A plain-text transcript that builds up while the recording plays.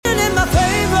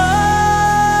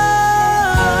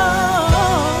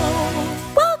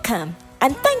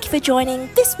for joining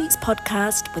this week's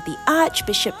podcast with the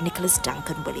Archbishop Nicholas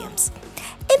Duncan Williams.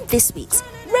 In this week's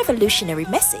revolutionary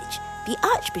message, the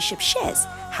Archbishop shares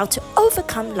how to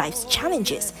overcome life's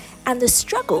challenges and the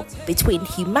struggle between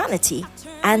humanity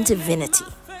and divinity.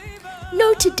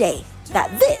 Know today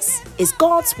that this is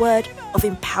God's word of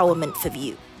empowerment for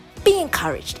you. Be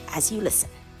encouraged as you listen.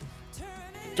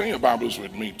 Turn your Bibles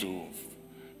with me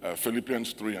to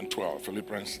Philippians 3 and 12.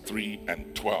 Philippians 3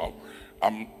 and 12.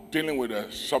 I'm dealing with a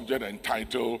subject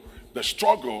entitled The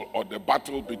Struggle or the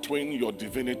Battle Between Your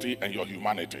Divinity and Your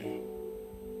Humanity.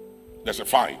 There's a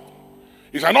fight.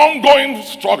 It's an ongoing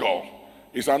struggle.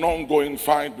 It's an ongoing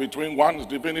fight between one's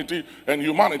divinity and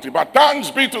humanity. But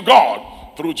thanks be to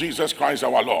God through Jesus Christ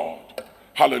our Lord.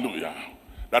 Hallelujah.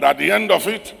 That at the end of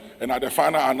it and at the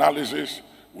final analysis,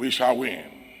 we shall win.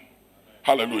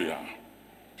 Hallelujah.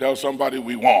 Tell somebody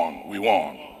we won. We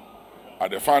won.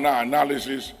 At the final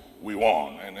analysis, we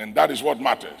won. And that is what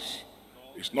matters.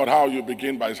 It's not how you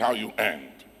begin, but it's how you end.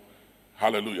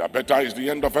 Hallelujah. Better is the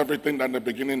end of everything than the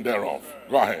beginning thereof.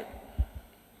 Go ahead.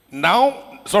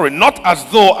 Not as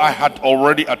though I had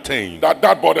already attained.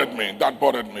 That bothered me. That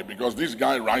bothered me because this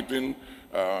guy writing,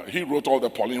 he wrote all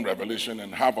the Pauline revelation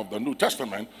and half of the New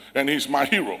Testament, and he's my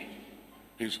hero.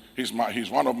 He's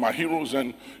one of my heroes,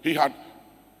 and he had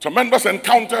tremendous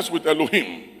encounters with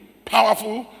Elohim,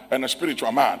 powerful and a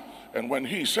spiritual man. And when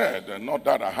he said, not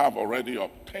that I have already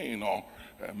obtained or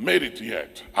made it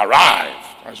yet, arrived,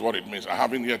 that's what it means, I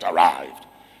haven't yet arrived.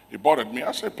 It bothered me.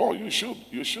 I said, Paul, you should.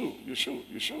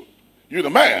 You're the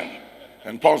man.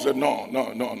 And Paul said,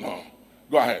 no.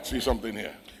 Go ahead, see something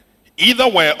here. Either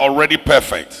we're already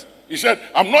perfect. He said,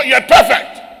 I'm not yet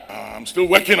perfect. I'm still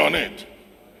working on it.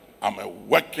 I'm a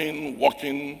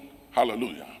walking,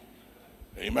 hallelujah.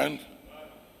 Amen.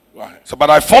 Go ahead. But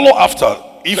I follow after,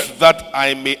 if that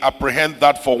I may apprehend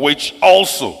that for which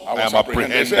also I am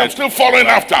apprehended. I'm still following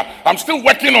after. I'm still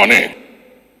working on it.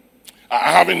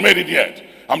 I haven't made it yet.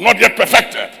 I'm not yet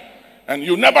perfected. And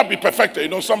you'll never be perfected. You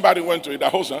know, somebody went to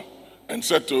Idahosa and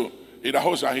said to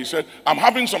Idahosa, he said, I'm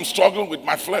having some struggle with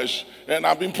my flesh. And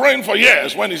I've been praying for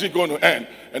years. When is it going to end?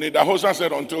 And Idahosa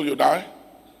said, until you die.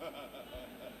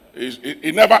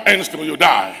 It never ends till you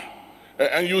die.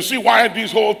 And you see why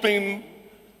this whole thing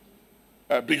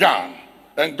began.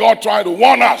 And God tried to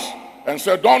warn us and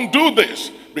said, don't do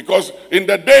this. Because in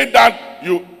the day that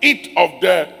you eat of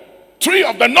the tree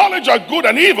of the knowledge of good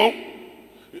and evil,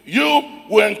 you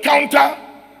will encounter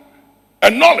a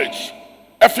knowledge,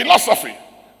 a philosophy,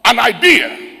 an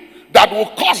idea that will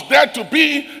cause there to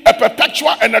be a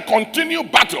perpetual and a continuous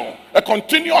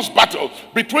battle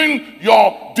between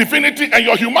your divinity and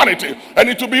your humanity. And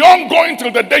it will be ongoing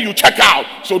till the day you check out.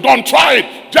 So don't try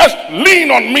it. Just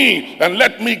lean on me and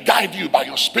let me guide you by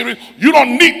your spirit. You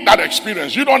don't need that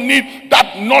experience. You don't need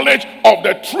that knowledge of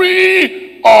the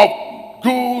tree of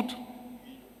good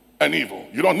and evil.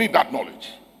 You don't need that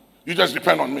knowledge. You just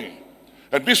depend on me.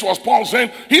 And this was Paul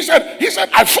saying, he said,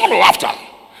 I follow after.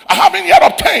 I haven't yet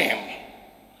obtained.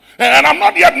 And I'm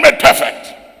not yet made perfect.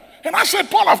 And I said,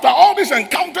 Paul, after all these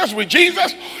encounters with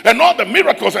Jesus and all the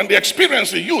miracles and the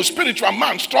experiences, you, spiritual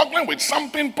man, struggling with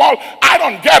something, Paul, I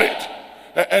don't get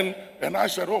it. And I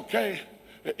said, okay,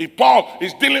 if Paul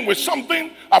is dealing with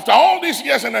something after all these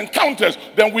years and encounters,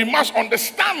 then we must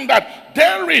understand that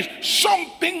there is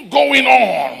something going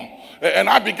on. And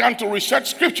I began to research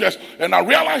scriptures, and I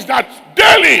realized that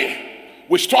daily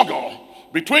we struggle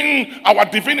between our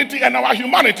divinity and our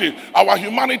humanity. Our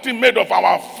humanity made of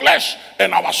our flesh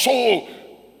and our soul,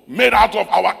 made out of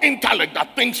our intellect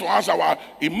that thinks for us, our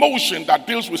emotion that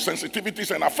deals with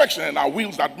sensitivities and affection, and our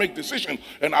wills that make decisions,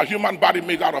 and our human body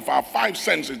made out of our five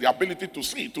senses, the ability to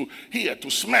see, to hear, to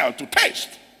smell, to taste.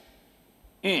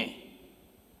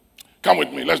 Come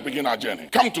with me, let's begin our journey.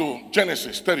 Come to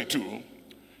Genesis 32,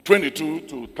 22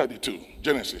 to 32.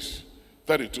 Genesis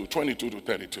 32, 22 to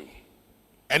 32.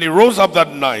 And he rose up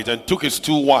that night and took his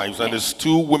 2 wives and his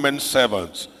 2 women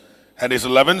servants and his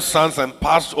 11 sons and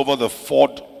passed over the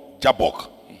ford Jabbok.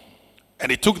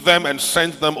 And he took them and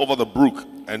sent them over the brook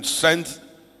and sent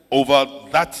over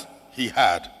that he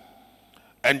had.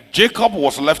 And Jacob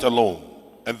was left alone,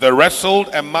 and there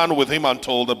wrestled a man with him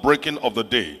until the breaking of the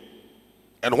day.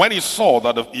 And when he saw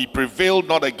that he prevailed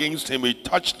not against him, he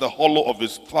touched the hollow of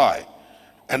his thigh,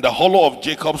 and the hollow of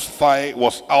Jacob's thigh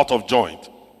was out of joint,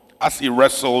 as he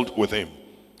wrestled with him.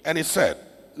 And he said,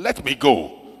 let me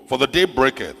go, for the day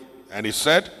breaketh. And he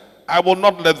said, I will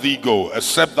not let thee go,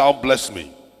 except thou bless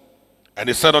me. And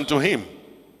he said unto him,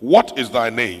 what is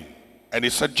thy name? And he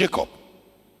said, Jacob.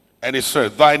 And he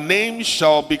said, thy name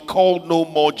shall be called no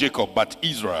more Jacob, but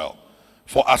Israel.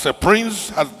 For as a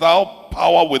prince hast thou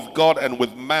power with God and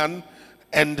with man,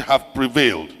 and have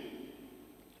prevailed.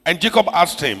 And Jacob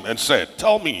asked him and said,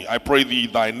 Tell me, I pray thee,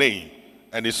 thy name.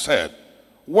 And he said,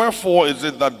 Wherefore is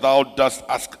it that thou dost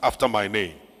ask after my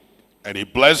name? And he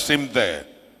blessed him there.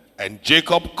 And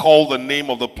Jacob called the name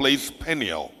of the place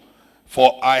Peniel,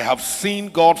 for I have seen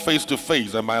God face to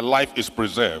face, and my life is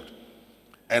preserved.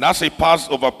 And as he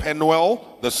passed over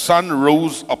Penuel, the sun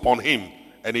rose upon him,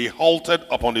 and he halted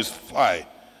upon his thigh.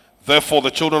 Therefore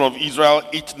the children of Israel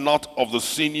eat not of the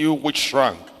sinew which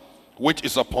shrank, which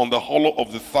is upon the hollow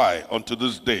of the thigh unto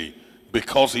this day,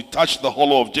 because he touched the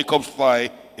hollow of Jacob's thigh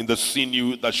in the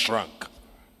sinew that shrank.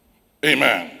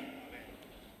 Amen.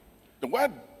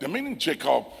 The meaning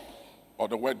Jacob, or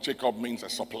the word Jacob, means a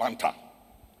supplanter,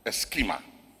 a schemer,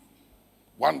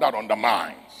 one that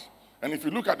undermines. And if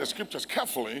you look at the scriptures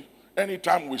carefully,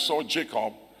 anytime we saw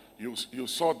Jacob, you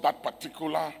saw that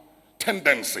particular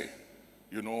tendency,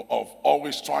 of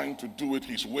always trying to do it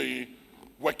his way,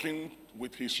 working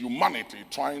with his humanity,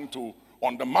 trying to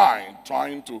undermine,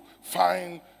 trying to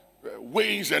find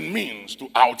ways and means to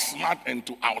outsmart and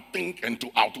to outthink and to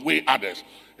outweigh others.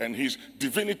 And his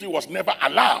divinity was never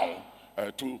allowed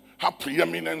to have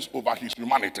preeminence over his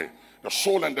humanity. The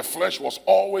soul and the flesh was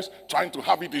always trying to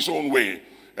have it his own way.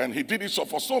 And he did it so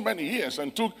for so many years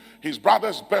and took his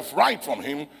brother's birthright from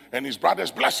him and his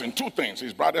brother's blessing. Two things: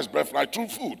 his brother's birthright through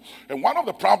food. And one of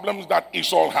the problems that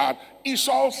Esau had,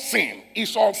 Esau's sin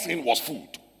was food.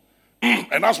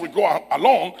 And as we go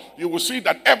along, you will see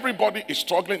that everybody is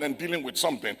struggling and dealing with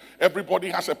something. Everybody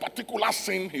has a particular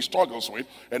sin he struggles with,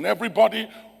 and everybody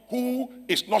who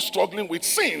is not struggling with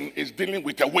sin is dealing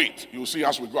with a weight. You'll see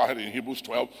as we go ahead in Hebrews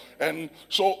 12. And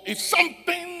so it's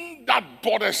something that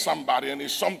bothers somebody, and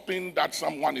it's something that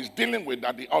someone is dealing with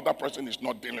that the other person is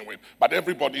not dealing with. But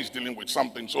everybody is dealing with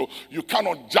something. So you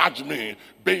cannot judge me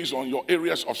based on your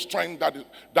areas of strength.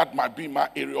 That might be my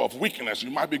area of weakness.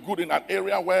 You might be good in an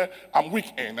area where I'm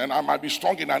weak in, and I might be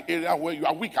strong in an area where you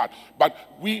are weak at. But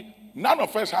none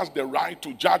of us has the right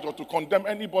to judge or to condemn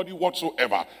anybody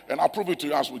whatsoever. And I'll prove it to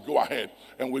you as we go ahead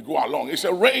and we go along. It's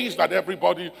a race that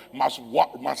everybody must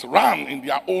run in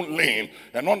their own lane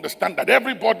and understand that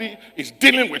everybody is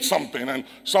dealing with something. And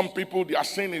some people, their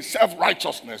sin is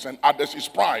self-righteousness, and others is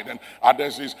pride, and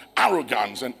others is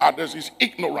arrogance, and others is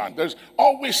ignorance. There's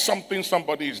always something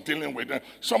somebody is dealing with. And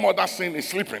some other sin is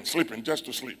sleeping just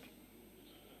to sleep.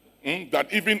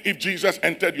 That even if Jesus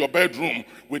entered your bedroom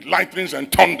with lightnings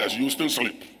and thunders, you still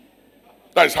sleep.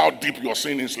 That is how deep your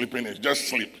sin in sleeping is. Just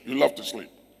sleep. You love to sleep.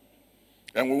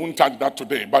 And we won't touch that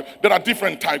today. But there are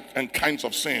different types and kinds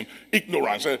of sin.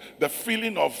 Ignorance, the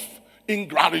feeling of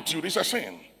ingratitude is a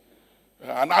sin.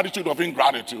 An attitude of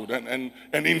ingratitude and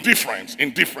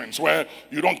indifference, where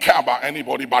you don't care about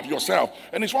anybody but yourself.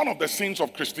 And it's one of the sins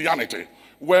of Christianity,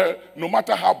 where no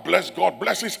matter how blessed God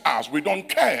blesses us, we don't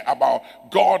care about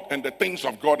God and the things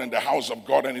of God and the house of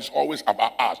God, and it's always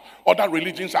about us. Other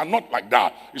religions are not like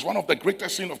that. It's one of the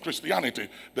greatest sins of Christianity,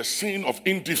 the sin of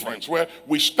indifference, where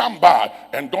we stand by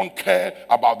and don't care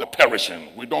about the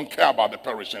perishing. We don't care about the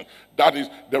perishing. That is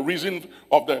the reason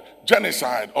of the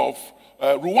genocide of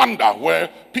Rwanda,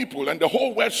 where people and the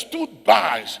whole world stood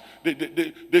by.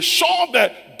 They saw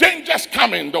the dangers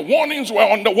coming. The warnings were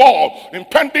on the wall,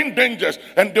 impending dangers,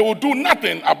 and they would do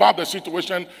nothing about the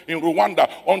situation in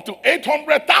Rwanda until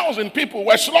 800,000 people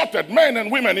were slaughtered, men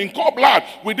and women, in cold blood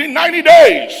within 90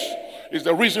 days. Is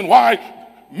the reason why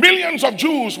millions of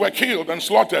Jews were killed and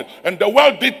slaughtered, and the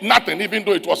world did nothing, even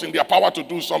though it was in their power to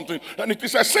do something. And it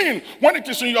is a sin when it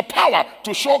is in your power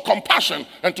to show compassion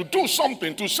and to do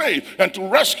something to save and to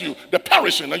rescue the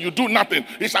perishing, and you do nothing.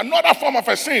 It's another form of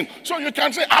a sin. So you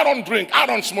can say, I don't drink, I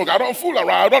don't smoke, I don't fool around,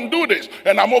 I don't do this,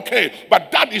 and I'm okay.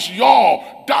 But that is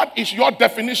your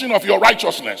definition of your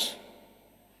righteousness.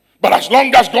 But as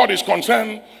long as God is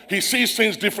concerned, he sees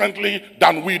things differently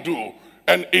than we do.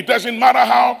 And it doesn't matter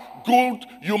how good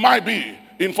you might be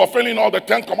in fulfilling all the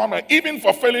 10 commandments. Even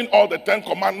fulfilling all the 10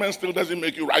 commandments still doesn't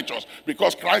make you righteous,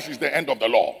 because Christ is the end of the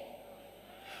law.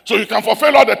 So you can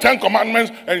fulfill all the 10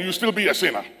 commandments and you still be a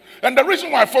sinner. And the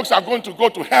reason why folks are going to go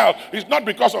to hell is not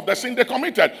because of the sin they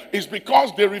committed. It's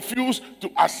because they refuse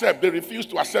to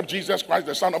accept Jesus Christ,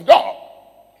 the Son of God.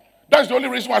 That's the only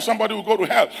reason why somebody will go to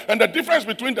hell. And the difference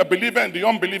between the believer and the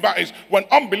unbeliever is when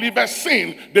unbelievers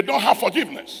sin, they don't have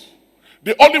forgiveness.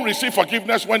 They only receive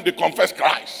forgiveness when they confess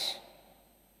Christ,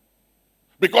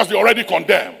 because they already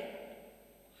condemned.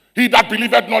 He that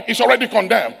believeth not is already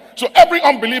condemned. So every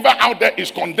unbeliever out there is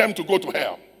condemned to go to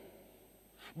hell.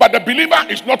 But the believer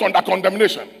is not under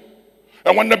condemnation.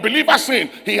 And when the believer sins,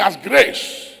 he has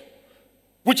grace,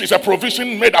 which is a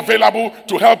provision made available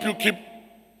to help you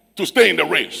to stay in the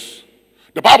race.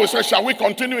 The Bible says, shall we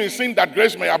continue in sin that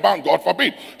grace may abound? God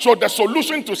forbid. So the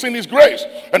solution to sin is grace.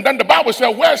 And then the Bible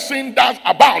says, where sin does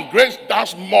abound, grace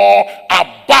does more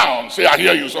abound. Say, I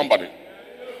hear you, somebody.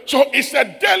 So it's a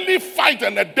daily fight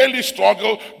and a daily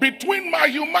struggle between my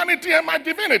humanity and my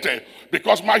divinity.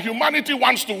 Because my humanity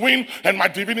wants to win and my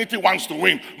divinity wants to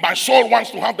win. My soul wants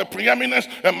to have the preeminence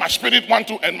and my spirit wants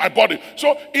to, and my body.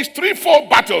 So it's threefold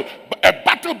battle. A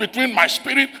battle between my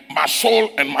spirit, my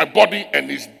soul, and my body, and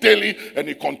it's daily, and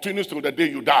it continues till the day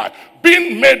you die.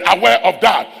 Being made aware of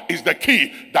that is the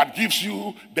key that gives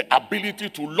you the ability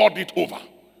to lord it over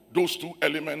those two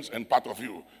elements and part of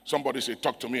you. Somebody say,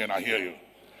 talk to me and I hear you.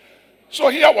 So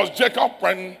here was Jacob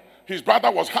when his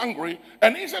brother was hungry,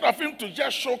 and instead of him to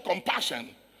just show compassion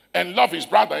and love his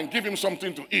brother and give him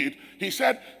something to eat, he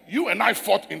said, you and I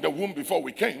fought in the womb before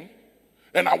we came,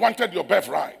 and I wanted your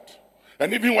birthright.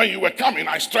 And even when you were coming,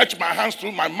 I stretched my hands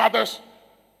through my mother's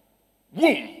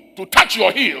womb to touch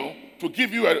your heel to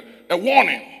give you a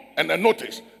warning and a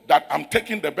notice that I'm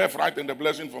taking the birthright and the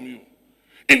blessing from you.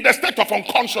 In the state of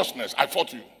unconsciousness, I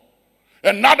fought you.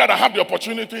 And now that I have the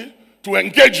opportunity to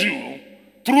engage you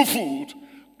through food,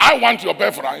 I want your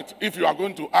birthright. If you are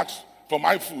going to ask for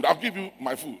my food, I'll give you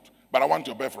my food, but I want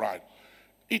your birthright.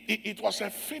 It was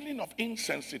a feeling of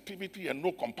insensitivity and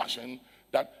no compassion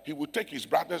that he would take his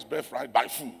brother's birthright by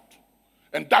food.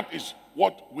 And that is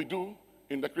what we do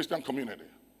in the Christian community.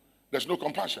 There's no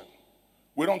compassion.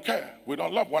 We don't care. We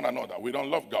don't love one another. We don't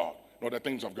love God, nor the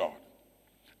things of God.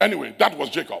 Anyway, that was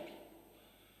Jacob.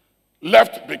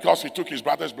 Left because he took his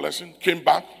brother's blessing, came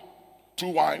back, 2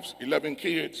 wives, 11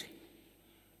 kids,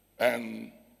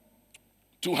 and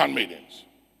 2 handmaidens.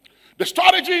 The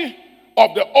strategy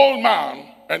of the old man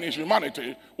and his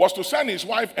humanity was to send his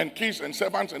wife and kids and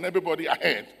servants and everybody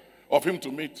ahead of him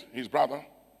to meet his brother,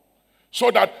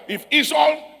 so that if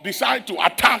Esau decided to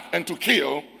attack and to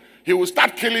kill, he would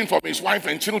start killing from his wife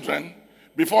and children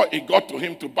before it got to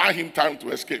him, to buy him time to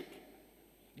escape.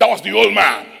 That was the old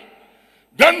man.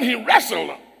 Then he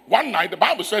wrestled. One night, the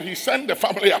Bible said he sent the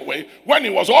family away. When he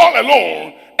was all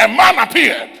alone, a man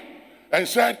appeared and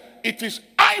said, it is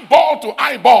eyeball to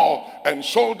eyeball and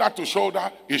shoulder to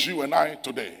shoulder is you and I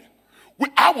today.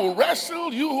 I will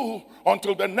wrestle you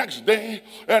until the next day,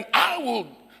 and I will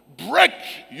break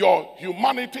your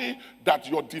humanity that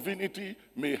your divinity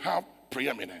may have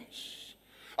preeminence.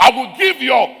 I will give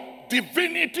your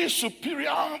divinity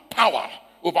superior power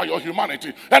over your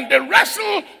humanity. And they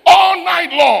wrestle all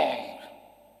night long.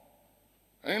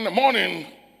 And in the morning,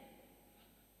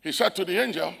 he said to the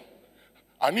angel,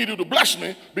 I need you to bless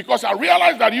me because I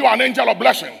realize that you are an angel of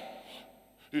blessing.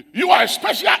 You are a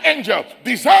special angel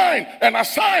designed and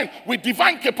assigned with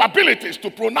divine capabilities to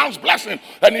pronounce blessing.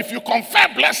 And if you confer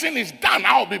blessing is done,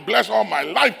 I'll be blessed all my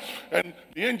life. And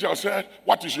the angel said,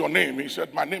 what is your name? He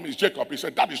said, my name is Jacob. He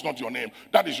said, that is not your name.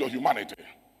 That is your humanity.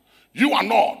 You are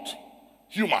not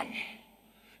human.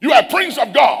 You are a prince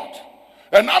of God.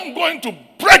 And I'm going to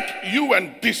break you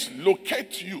and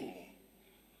dislocate you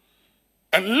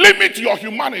and limit your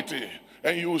humanity.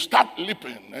 And you will start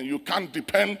leaping, and you can't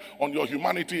depend on your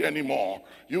humanity anymore.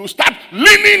 You will start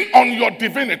leaning on your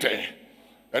divinity.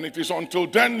 And it is until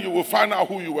then you will find out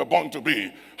who you were born to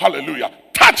be. Hallelujah.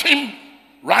 Touch him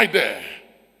right there.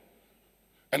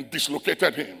 And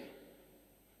dislocated him.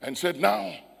 And said,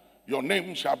 now your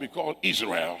name shall be called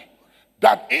Israel.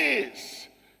 That is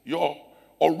your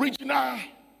original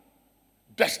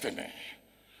destiny.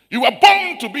 You were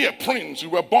born to be a prince. You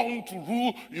were born to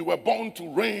rule. You were born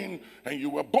to reign. And you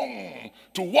were born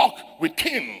to walk with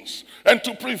kings and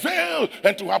to prevail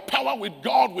and to have power with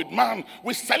God, with man,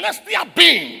 with celestial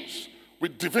beings,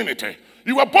 with divinity.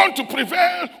 You were born to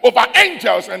prevail over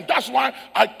angels, and that's why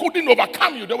I couldn't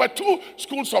overcome you. There were 2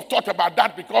 schools of thought about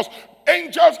that, because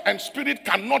angels and spirit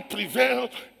cannot prevail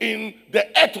in the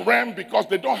earth realm because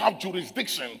they don't have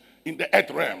jurisdiction in the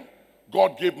earth realm.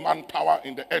 God gave man power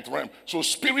in the earth realm. So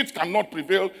spirits cannot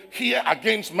prevail here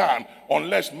against man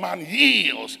unless man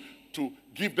yields to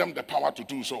give them the power to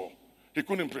do so. He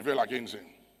couldn't prevail against him.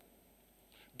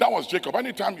 That was Jacob.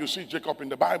 Anytime you see Jacob in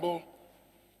the Bible,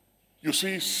 you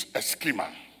see a schemer,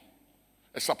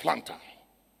 a supplanter,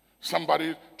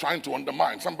 somebody trying to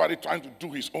undermine, somebody trying to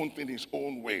do his own thing his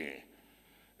own way.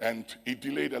 And he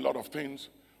delayed a lot of things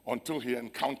until he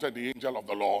encountered the angel of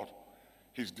the Lord.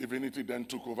 His divinity then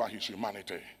took over his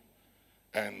humanity.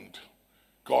 And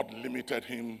God limited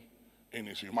him in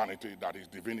his humanity that his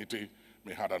divinity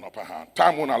may have an upper hand.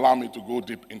 Time won't allow me to go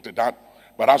deep into that.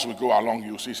 But as we go along,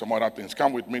 you'll see some other things.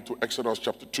 Come with me to Exodus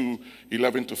chapter 2,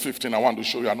 11 to 15. I want to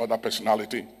show you another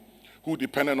personality who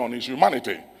depended on his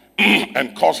humanity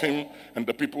and cause him and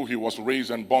the people he was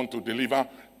raised and born to deliver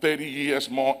 30 years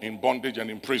more in bondage and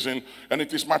in prison. And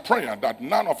it is my prayer that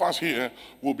none of us here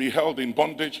will be held in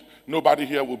bondage. Nobody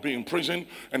here will be in prison.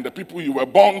 And the people you were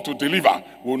born to deliver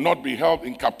will not be held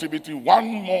in captivity one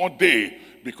more day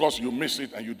because you miss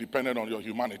it and you depended on your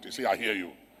humanity. See, I hear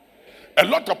you. A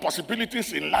lot of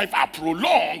possibilities in life are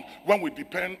prolonged when we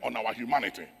depend on our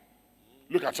humanity.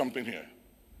 Look at something here.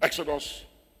 Exodus.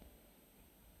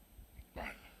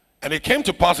 And it came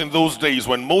to pass in those days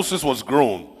when Moses was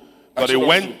grown, that he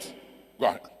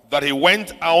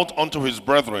went out unto his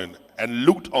brethren and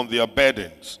looked on their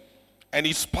burdens. And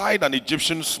he spied an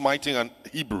Egyptian smiting an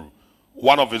Hebrew,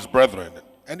 one of his brethren.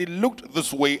 And he looked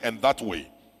this way and that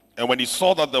way. And when he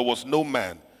saw that there was no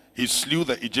man, he slew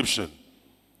the Egyptian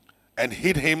and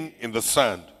hid him in the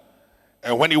sand.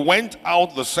 And when he went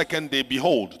out the second day,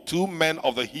 behold, 2 men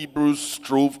of the Hebrews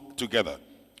strove together.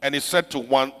 And he said to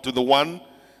the one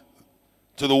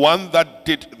that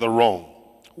did the wrong,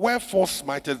 wherefore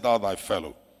smitest thou thy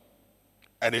fellow?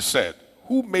 And he said,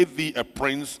 who made thee a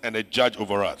prince and a judge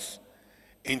over us?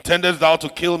 Intendest thou to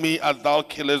kill me as thou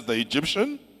killest the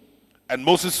Egyptian? And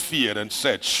Moses feared and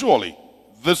said, surely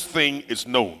this thing is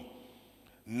known.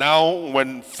 Now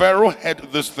when Pharaoh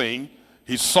heard this thing,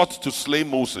 he sought to slay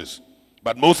Moses.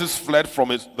 But Moses fled from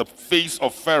the face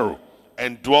of Pharaoh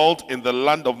and dwelt in the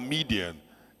land of Midian,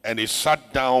 and he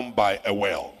sat down by a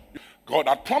well. God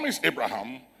had promised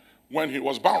Abraham when he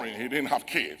was barren, he didn't have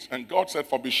kids. And God said,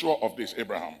 for be sure of this,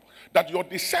 Abraham, that your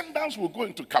descendants will go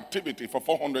into captivity for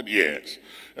 400 years.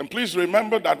 And please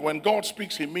remember that when God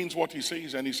speaks, he means what he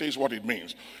says and he says what it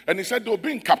means. And he said they'll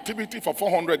be in captivity for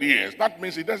 400 years. That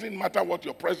means it doesn't matter what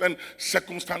your present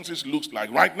circumstances looks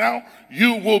like. Right now,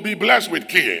 you will be blessed with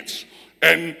kids.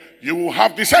 And you will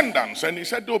have descendants. And he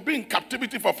said they'll be in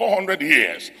captivity for 400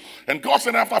 years. And God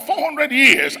said after 400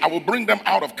 years, I will bring them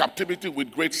out of captivity with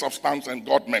great substance, and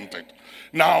God meant it.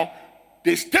 Now,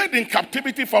 they stayed in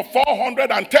captivity for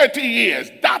 430 years.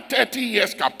 That 30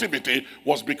 years captivity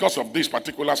was because of this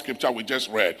particular scripture we just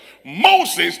read.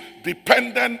 Moses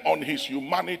depended on his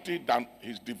humanity than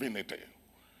his divinity.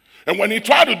 And when he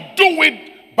tried to do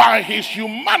it by his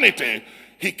humanity,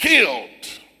 he killed.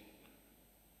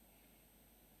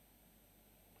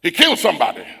 He killed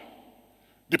somebody,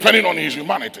 depending on his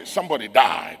humanity. Somebody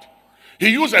died. He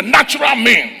used a natural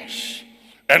means.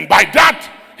 And by that,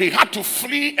 he had to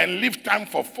flee and live time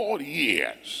for 40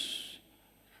 years.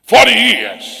 40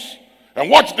 years. And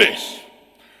watch this.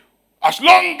 As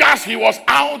long as he was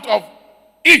out of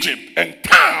Egypt and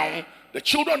town, the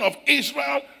children of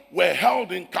Israel were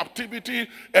held in captivity,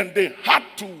 and they had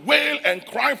to wail and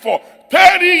cry for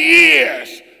 30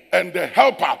 years. And the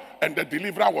helper and the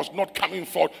deliverer was not coming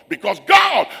forth because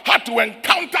God had to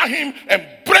encounter him and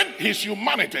break his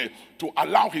humanity to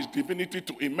allow his divinity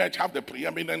to emerge, have the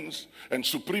preeminence and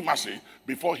supremacy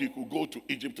before he could go to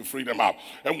Egypt to free them out.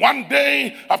 And one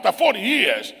day, after 40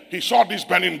 years, he saw this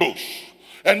burning bush.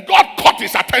 And God caught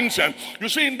his attention. You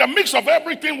see, in the mix of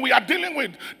everything we are dealing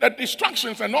with, the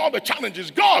distractions and all the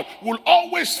challenges, God will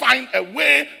always find a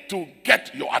way to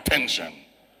get your attention.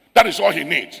 That is all he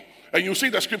needs. And you see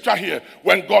the scripture here.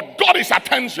 When God got his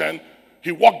attention,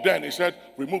 he walked there and he said,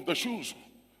 remove the shoes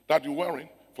that you're wearing,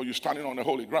 for you're standing on the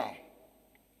holy ground.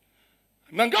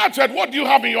 And then God said, what do you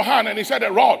have in your hand? And he said, a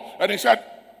rod. And he said,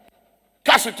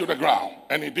 cast it to the ground.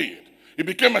 And he did. He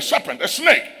became a serpent, a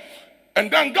snake. And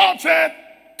then God said,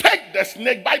 take the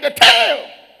snake by the tail.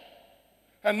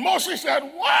 And Moses said,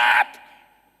 what?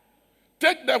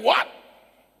 Take the what?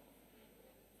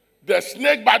 The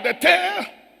snake by the tail?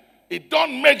 It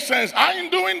don't make sense. I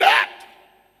ain't doing that.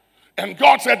 And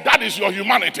God said, that is your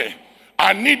humanity.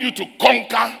 I need you to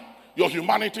conquer your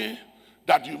humanity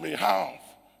that you may have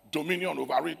dominion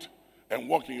over it and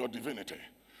walk in your divinity.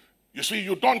 You see,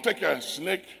 you don't take a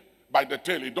snake by the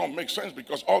tail. It don't make sense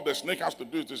because all the snake has to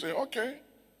do is to say, okay,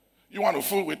 you want to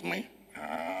fool with me?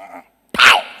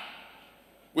 Pow!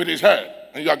 With his head,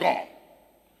 and you're gone.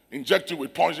 Inject you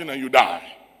with poison and you die.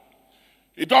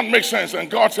 It don't make sense.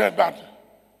 And God said that,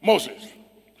 Moses,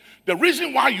 the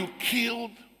reason why you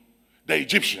killed the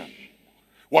Egyptian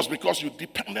was because you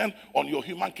depended on your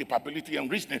human capability and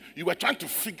reasoning. You were trying to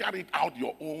figure it out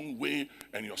your own way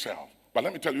and yourself. But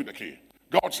let me tell you the key.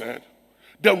 God said,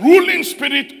 the ruling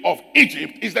spirit of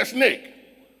Egypt is the snake.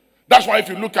 That's why if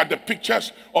you look at the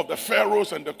pictures of the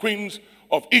pharaohs and the queens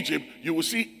of Egypt, you will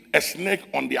see a snake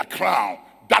on their crown.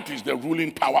 That is the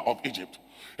ruling power of Egypt.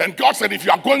 And God said, if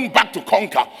you are going back to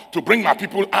conquer, to bring my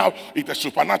people out, it's a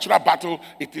supernatural battle.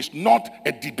 It is not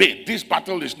a debate. This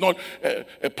battle is not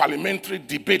a parliamentary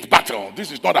debate battle.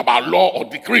 This is not about law or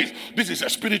decrees. This is a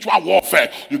spiritual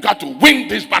warfare. You got to win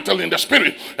this battle in the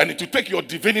spirit. And it will take your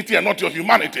divinity and not your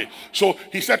humanity. So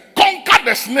he said, conquer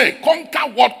the snake.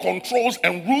 Conquer what controls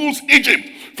and rules Egypt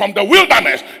from the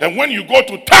wilderness. And when you go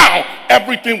to town,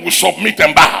 everything will submit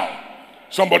and bow.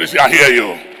 Somebody say, I hear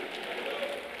you.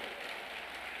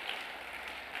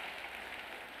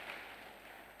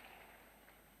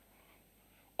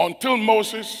 Until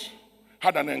Moses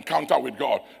had an encounter with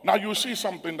God. Now you see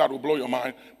something that will blow your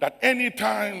mind. That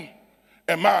anytime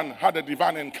a man had a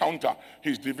divine encounter,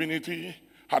 his divinity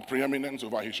had preeminence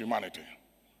over his humanity.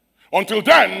 Until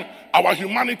then, our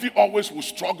humanity always will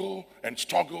struggle and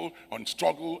struggle and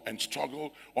struggle and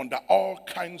struggle under all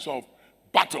kinds of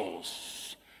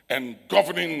battles and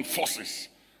governing forces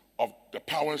of the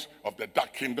powers of the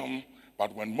dark kingdom.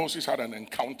 But when Moses had an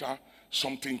encounter,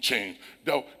 something changed.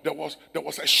 There was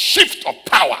a shift of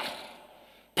power.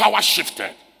 Power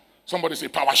shifted. Somebody say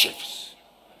power shifts.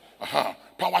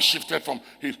 Power shifted from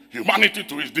his humanity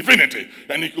to his divinity.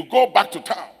 And he could go back to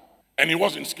town. And he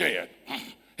wasn't scared.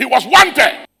 He was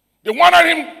wanted. They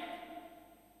wanted him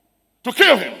to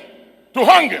kill him, to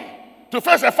hang him, to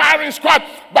face a firing squad.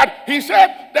 But he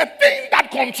said, the thing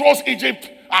that controls Egypt,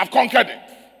 I've conquered it.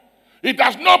 It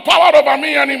has no power over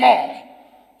me anymore.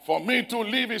 For me to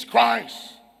live is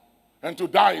Christ, and to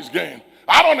die is gain.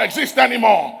 I don't exist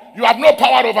anymore. You have no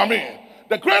power over me.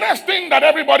 The greatest thing that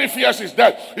everybody fears is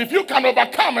death. If you can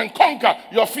overcome and conquer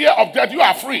your fear of death, you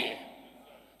are free.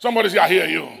 Somebody say, I hear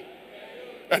you.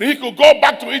 And he could go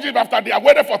back to Egypt after they had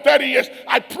waited for 30 years.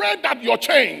 I pray that your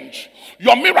change,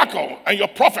 your miracle, and your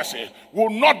prophecy will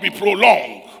not be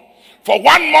prolonged for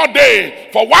one more day,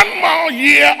 for one more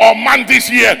year or month this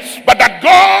year, but that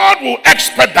God will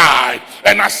expedite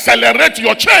and accelerate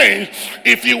your change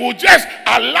if you will just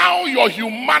allow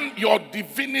your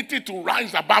divinity to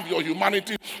rise above your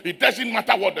humanity. It doesn't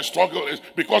matter what the struggle is,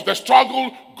 because the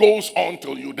struggle goes on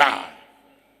till you die.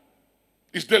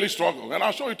 It's daily struggle, and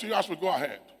I'll show it to you as we go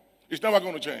ahead. It's never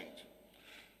going to change.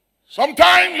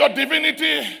 Sometimes your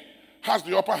divinity has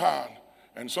the upper hand,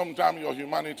 and sometimes your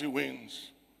humanity wins.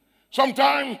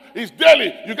 Sometimes it's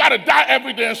daily. You got to die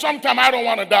every day, and sometimes I don't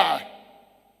want to die.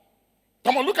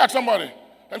 Come on, look at somebody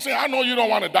and say, I know you don't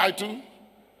want to die too.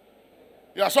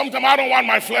 Yeah, sometimes I don't want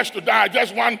my flesh to die. I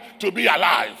just want to be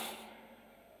alive.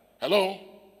 Hello?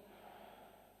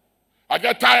 I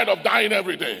get tired of dying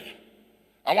every day.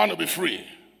 I want to be free.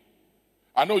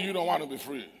 I know you don't want to be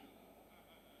free.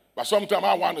 But sometimes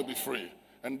I want to be free.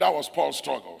 And that was Paul's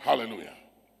struggle. Hallelujah.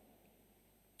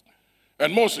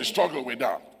 And Moses struggled with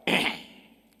that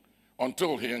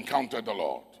until he encountered the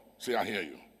Lord. Say, I hear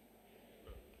you.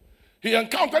 He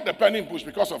encountered the burning bush.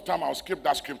 Because of time, I'll skip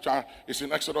that scripture. It's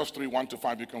in Exodus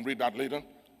 3:1-5. You can read that later.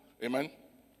 Amen.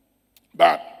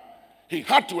 But he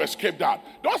had to escape that.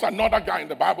 There was another guy in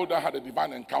the Bible that had a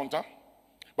divine encounter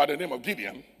by the name of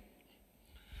Gideon.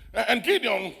 And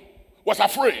Gideon was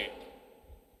afraid.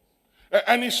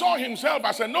 And he saw himself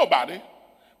as a nobody,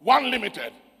 one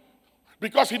limited,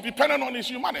 because he depended on his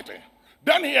humanity.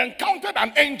 Then he encountered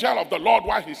an angel of the Lord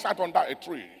while he sat under a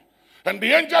tree. And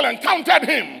the angel encountered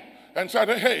him and said,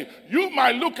 hey, you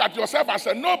might look at yourself as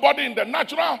a nobody in the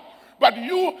natural, but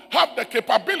you have the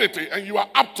capability and you are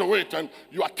up to it, and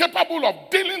you are capable of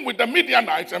dealing with the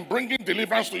Midianites and bringing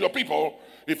deliverance to your people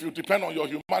if you depend on your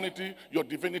humanity, your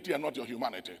divinity, and not your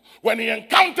humanity. When he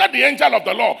encountered the angel of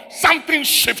the Lord, something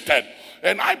shifted.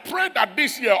 And I pray that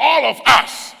this year, all of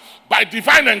us, by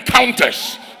divine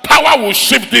encounters, power will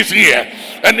shift this year.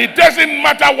 And it doesn't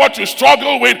matter what you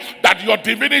struggle with, that your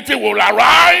divinity will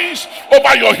arise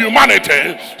over your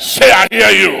humanity. Say, I hear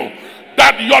you.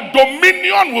 That your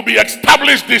dominion will be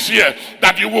established this year.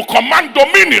 That you will command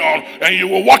dominion and you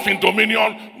will walk in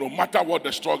dominion no matter what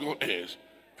the struggle is.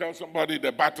 Tell somebody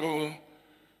the battle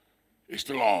is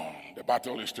still on. The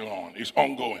battle is still on. It's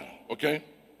ongoing. Okay?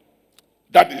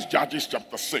 That is Judges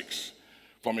chapter 6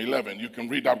 from 11. You can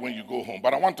read that when you go home.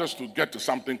 But I want us to get to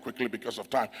something quickly because of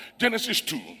time. Genesis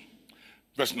 2,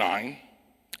 verse 9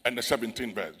 and the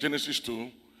 17th verse. Genesis 2,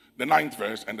 the 9th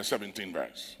verse and the 17th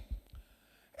verse.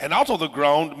 And out of the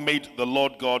ground made the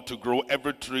Lord God to grow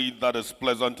every tree that is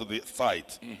pleasant to the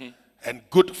sight and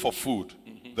good for food.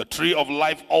 The tree of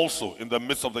life also in the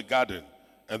midst of the garden,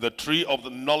 and the tree of the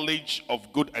knowledge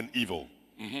of good and evil.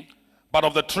 But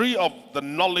of the tree of the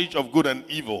knowledge of good and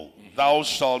evil, thou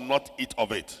shalt not eat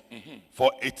of it.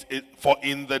 For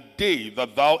in the day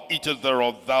that thou eatest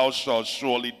thereof, thou shalt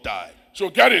surely die. So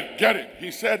get it.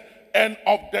 He said, and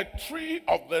of the tree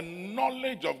of the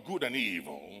knowledge of good and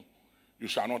evil, you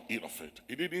shall not eat of it.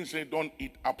 It didn't say don't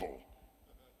eat apple.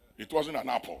 It wasn't an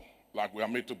apple like we are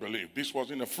made to believe. This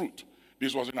wasn't a fruit.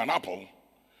 This wasn't an apple.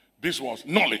 This was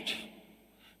knowledge.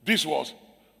 This was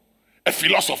a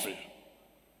philosophy.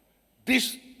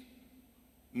 This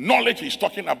knowledge he's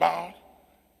talking about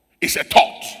is a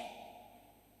thought.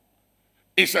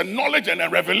 It's a knowledge and a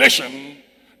revelation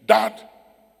that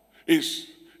is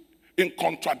in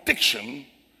contradiction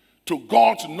to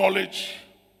God's knowledge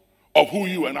of who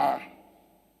you and I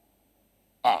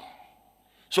are.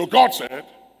 So God said,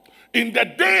 in the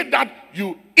day that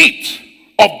you eat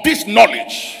of this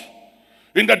knowledge,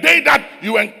 in the day that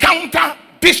you encounter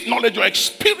this knowledge or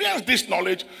experience this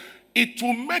knowledge, it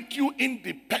will make you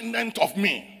independent of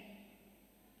me.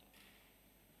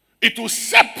 It will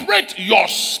separate your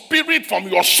spirit from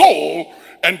your soul,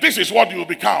 and this is what you will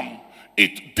become.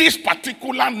 This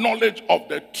particular knowledge of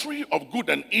the tree of good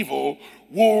and evil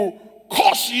will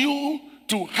cause you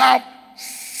to have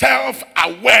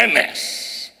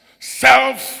self-awareness,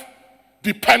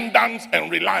 self-dependence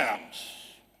and reliance,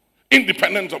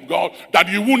 independence of God, that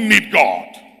you won't need God.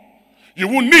 You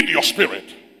won't need your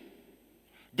spirit.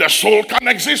 The soul can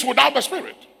exist without the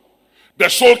spirit. The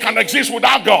soul can exist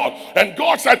without God. And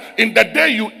God said, in the day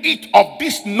you eat of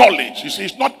this knowledge, you see,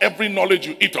 it's not every knowledge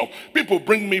you eat of. People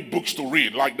bring me books to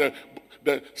read, like the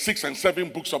 6 and 7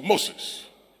 books of Moses.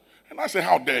 And I say,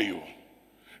 how dare you?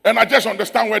 And I just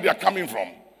understand where they are coming from.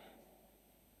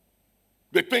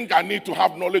 They think I need to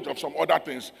have knowledge of some other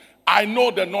things. I know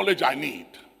the knowledge I need.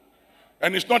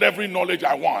 And it's not every knowledge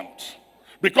I want.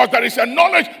 Because there is a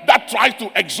knowledge that tries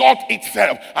to exalt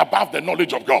itself above the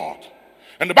knowledge of God.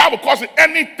 And the Bible calls it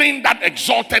anything that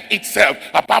exalted itself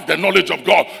above the knowledge of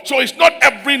God. So it's not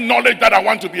every knowledge that I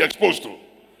want to be exposed to.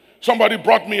 Somebody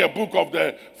brought me a book of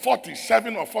the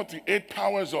 47 or 48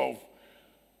 powers of,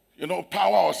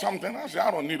 power or something. I said,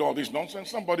 I don't need all this nonsense.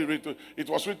 Somebody read it. It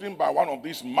was written by one of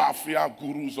these mafia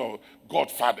gurus or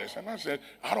godfathers. And I said,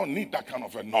 I don't need that kind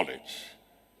of a knowledge.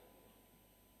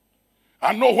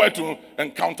 I know where to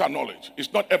encounter knowledge.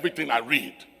 It's not everything I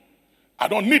read. I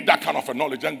don't need that kind of a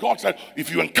knowledge. And God said,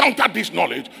 if you encounter this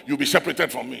knowledge, you'll be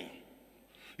separated from me.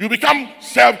 You become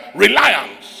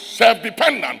self-reliant,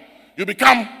 self-dependent. You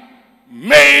become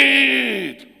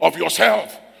made of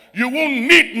yourself. You won't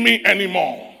need me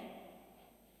anymore.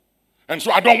 And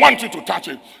so I don't want you to touch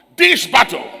it. This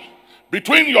battle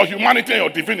between your humanity and your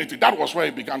divinity, that was where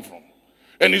it began from.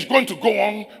 And it's going to go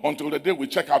on until the day we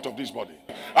check out of this body.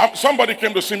 Somebody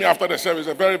came to see me after the service,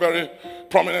 a very, very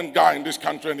prominent guy in this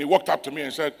country, and he walked up to me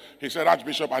and said,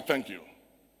 Archbishop, I thank you.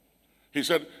 He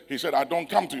said, I don't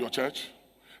come to your church.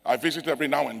 I visit every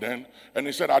now and then. And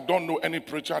he said, I don't know any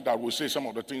preacher that will say some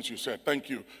of the things you said. Thank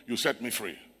you. You set me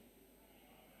free.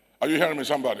 Are you hearing me,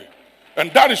 somebody?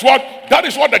 And that is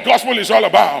what the gospel is all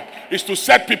about, is to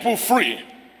set people free.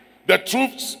 The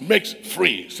truth makes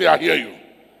free. Say, I hear you.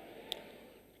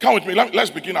 Come with me.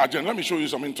 Let's begin our journey. Let me show you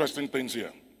some interesting things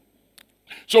here.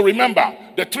 So remember,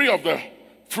 the tree of the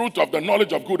fruit of the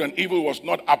knowledge of good and evil was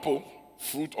not apple,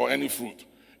 fruit, or any fruit.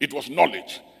 It was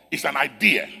knowledge. It's an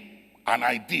idea,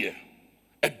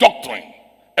 a doctrine,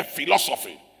 a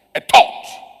philosophy, a thought.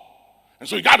 And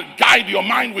so you got to guide your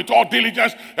mind with all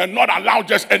diligence and not allow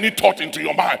just any thought into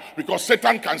your mind. Because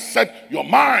Satan can set your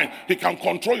mind. He can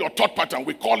control your thought pattern.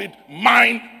 We call it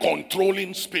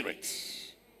mind-controlling spirits.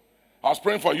 I was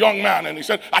praying for a young man and he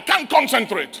said, I can't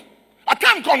concentrate. I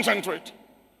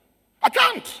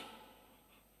can't.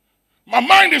 My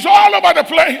mind is all over the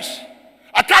place.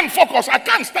 I can't focus. I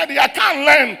can't study. I can't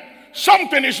learn.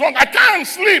 Something is wrong. I can't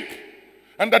sleep.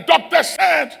 And the doctor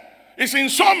said, it's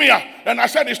insomnia. And I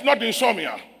said, it's not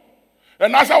insomnia.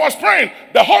 And as I was praying,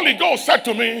 the Holy Ghost said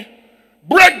to me,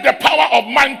 break the power of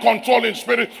mind-controlling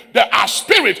spirit. There are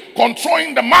spirits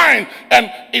controlling the mind,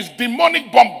 and it's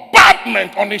demonic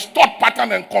bombardment on his thought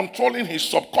pattern and controlling his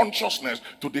subconsciousness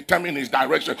to determine his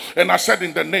direction. And I said,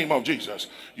 in the name of Jesus,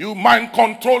 you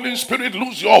mind-controlling spirit,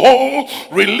 lose your hold,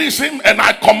 release him, and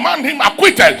I command him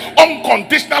acquitted,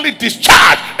 unconditionally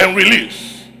discharged and released.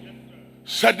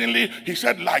 Suddenly, he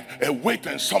said, like a weight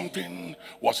and something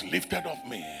was lifted off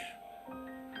me.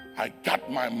 I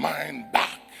got my mind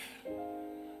back.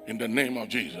 In the name of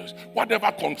Jesus.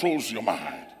 Whatever controls your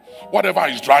mind, whatever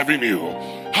is driving you,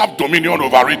 have dominion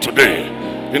over it today.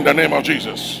 In the name of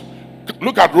Jesus.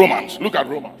 Look at Romans.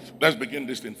 Let's begin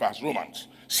this thing fast. Romans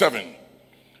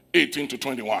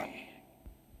 7:18-21.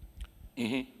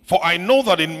 For I know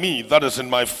that in me, that is in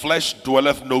my flesh,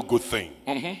 dwelleth no good thing.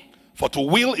 For to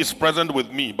will is present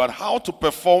with me, but how to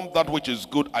perform that which is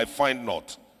good I find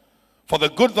not. For the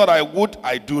good that I would,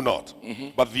 I do not.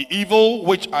 But the evil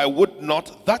which I would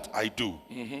not, that I do.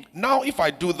 Now if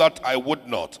I do that I would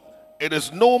not, it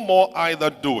is no more I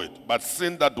that do it, but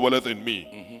sin that dwelleth in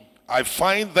me. I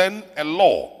find then a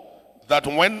law, that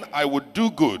when I would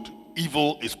do good,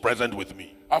 evil is present with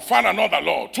me. I find another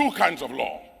law, two kinds of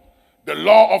law. The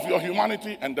law of your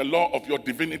humanity and the law of your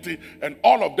divinity. And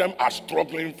all of them are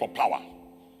struggling for power.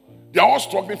 They are all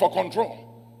struggling for control.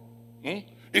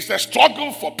 It's a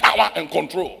struggle for power and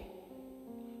control.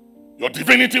 Your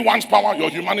divinity wants power, your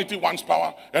humanity wants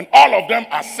power, and all of them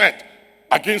are set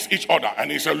against each other.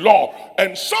 And it's a law.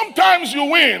 And sometimes you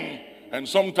win, and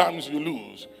sometimes you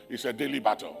lose. It's a daily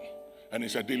battle, and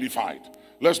it's a daily fight.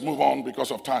 Let's move on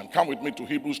because of time. Come with me to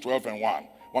Hebrews 12 and 1. I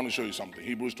want to show you something.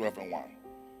 Hebrews 12 and 1.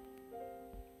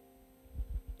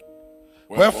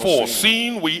 Wherefore,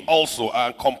 seeing we also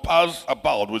are compassed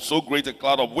about with so great a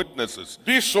cloud of witnesses.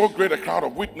 This so great a cloud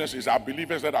of witnesses are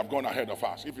believers that have gone ahead of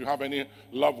us. If you have any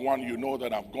loved one you know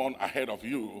that have gone ahead of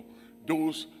you,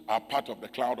 those are part of the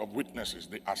cloud of witnesses.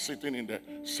 They are sitting in the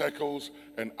circles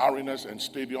and arenas and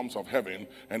stadiums of heaven,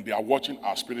 and they are watching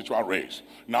our spiritual race.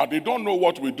 Now, they don't know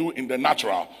what we do in the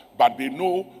natural, but they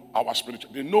know our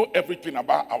spiritual. They know everything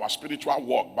about our spiritual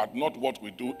walk, but not what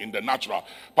we do in the natural.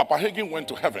 Papa Hagin went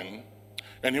to heaven,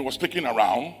 and he was taken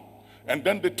around, and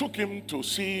then they took him to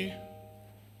see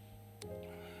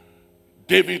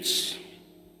David's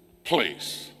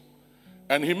place.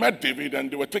 And he met David, and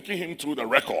they were taking him through the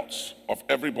records of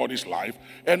everybody's life.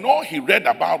 And all he read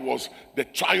about was the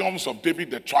triumphs of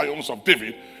David, the triumphs of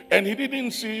David. And he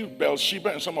didn't see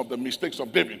Bathsheba and some of the mistakes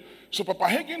of David. So Papa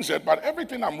Hagin said, but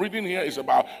everything I'm reading here is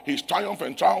about his triumph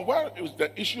and triumph. Well, it was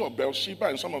the issue of Bathsheba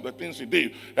and some of the things he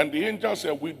did. And the angel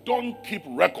said, we don't keep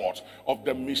records of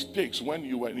the mistakes when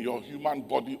you were in your human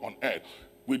body on earth.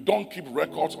 We don't keep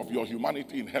records of your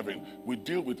humanity in heaven. We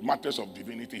deal with matters of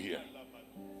divinity here.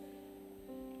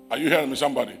 Are you hearing me,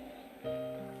 somebody?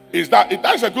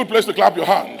 That's a good place to clap your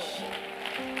hands.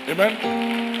 Amen.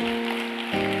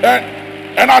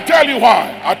 And I'll tell you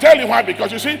why. I'll tell you why,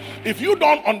 because you see, if you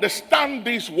don't understand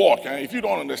this walk,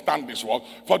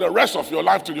 for the rest of your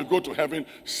life till you go to heaven,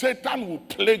 Satan will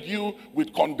plague you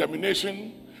with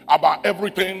condemnation about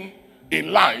everything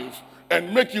in life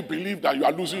and make you believe that you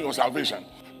are losing your salvation.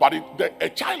 But a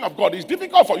child of God, it's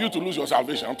difficult for you to lose your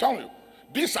salvation. I'm telling you.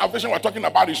 This salvation we're talking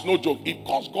about is no joke. It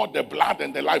cost God the blood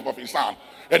and the life of his son.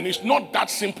 And it's not that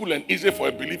simple and easy for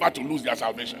a believer to lose their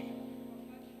salvation.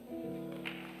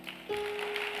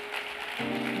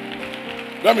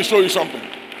 Let me show you something.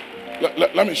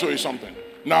 Let me show you something.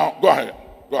 Now, go ahead.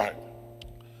 Go ahead.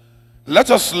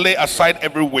 Let us lay aside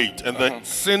every weight and the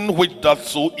sin which doth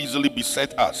so easily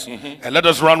beset us. And let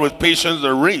us run with patience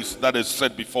the race that is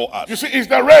set before us. You see, it's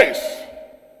the race.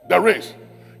 The race.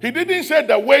 He didn't say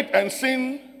the weight and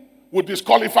sin would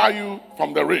disqualify you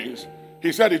from the race.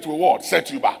 He said it will what? Set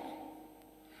you back.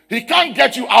 He can't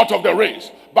get you out of the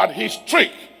race. But his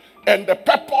trick and the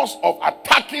purpose of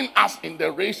attacking us in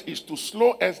the race is to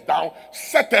slow us down,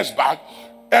 set us back,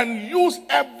 and use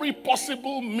every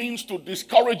possible means to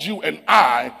discourage you and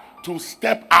I to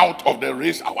step out of the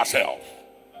race ourselves.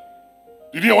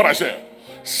 Did you hear what I said?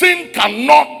 Sin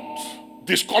cannot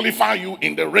disqualify you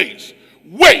in the race.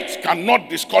 Weight cannot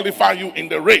disqualify you in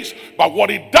the race. But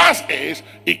what it does is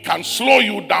it can slow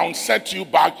you down, set you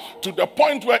back to the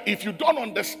point where if you don't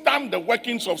understand the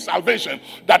workings of salvation,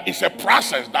 that is a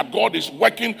process that God is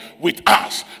working with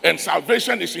us. And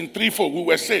salvation is in threefold. We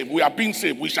were saved. We are being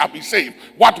saved. We shall be saved.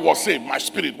 What was saved? My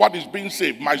spirit. What is being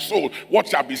saved? My soul. What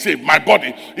shall be saved? My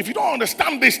body. If you don't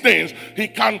understand these things, he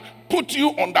can put you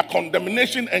under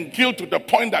condemnation and guilt to the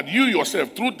point that you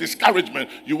yourself, through discouragement,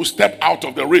 you will step out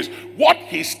of the race. What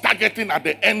he's targeting at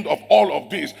the end of all of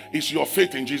this is your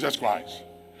faith in Jesus Christ.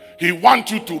 He wants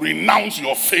you to renounce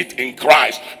your faith in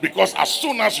Christ, because as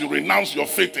soon as you renounce your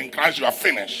faith in Christ, you are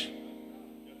finished.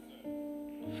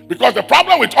 Because the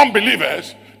problem with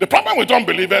unbelievers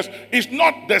is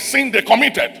not the sin they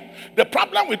committed. The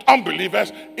problem with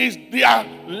unbelievers is their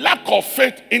lack of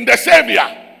faith in the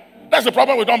Savior. That's the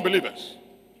problem with unbelievers.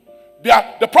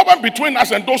 The problem between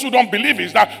us and those who don't believe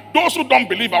is that those who don't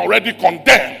believe are already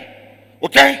condemned.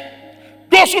 Okay?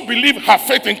 Those who believe have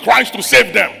faith in Christ to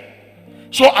save them.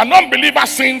 So an unbeliever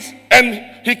sins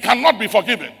and he cannot be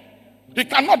forgiven. He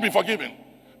cannot be forgiven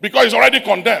because he's already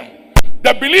condemned.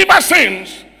 The believer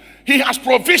sins, he has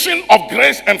provision of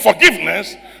grace and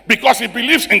forgiveness because he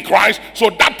believes in Christ, so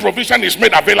that provision is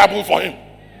made available for him.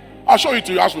 I'll show it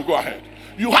to you as we go ahead.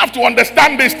 You have to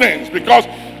understand these things, because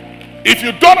if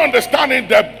you don't understand it,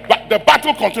 the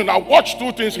battle continues. Now watch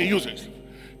two things he uses.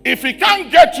 If he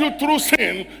can't get you through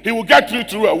sin, he will get you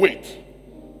through a weight.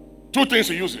 Two things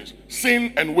he uses: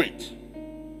 sin and weight.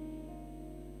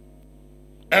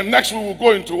 And next we will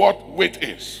go into what weight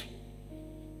is.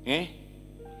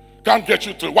 Can't get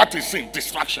you to what is sin?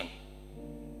 Distraction.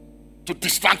 To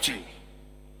distract you,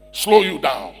 slow you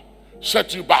down,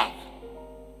 set you back,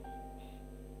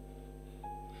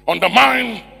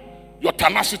 undermine your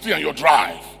tenacity and your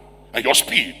drive and your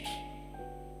speed.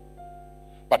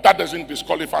 But that doesn't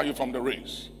disqualify you from the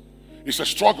race. It's a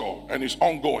struggle and it's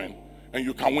ongoing, and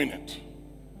you can win it.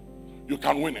 You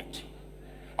can win it.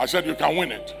 I said you can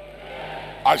win it.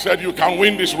 I said you can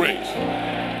win this race.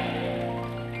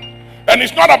 And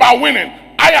it's not about winning.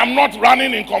 I am not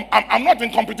running I'm not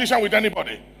in competition with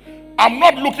anybody. I'm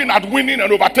not looking at winning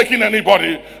and overtaking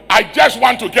anybody. I just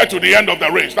want to get to the end of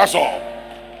the race. That's all.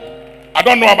 I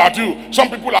don't know about you. Some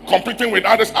people are competing with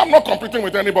others. I'm not competing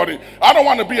with anybody. I don't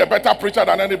want to be a better preacher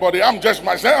than anybody. I'm just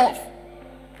myself.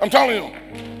 I'm telling you.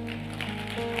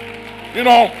 You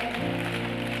know,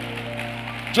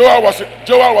 Joel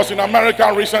was in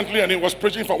America recently, and he was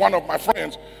preaching for one of my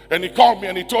friends, and he called me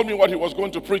and he told me what he was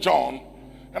going to preach on.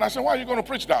 And I said, why are you going to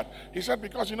preach that? He said,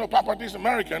 because, you know, Papa, these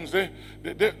Americans, they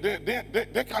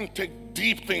can't take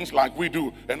deep things like we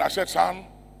do. And I said, son,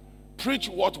 preach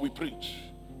what we preach.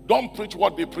 Don't preach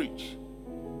what they preach.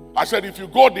 I said, if you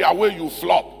go their way, you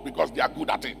flop because they are good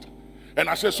at it. And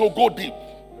I said, so go deep.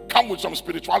 Come with some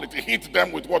spirituality. Hit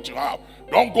them with what you have.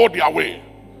 Don't go their way.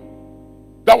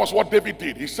 That was what David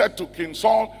did. He said to King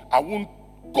Saul, I won't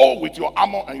go with your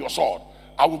armor and your sword.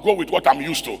 I will go with what I'm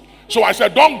used to. So I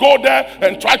said, don't go there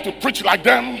and try to preach like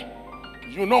them.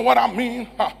 You know what I mean?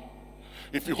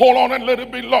 If you hold on a little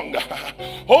bit longer.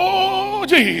 Oh,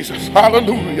 Jesus.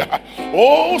 Hallelujah.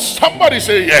 Oh, somebody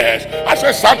say yes. I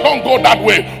said, son, don't go that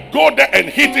way. Go there and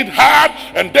hit it hard.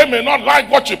 And they may not like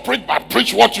what you preach, but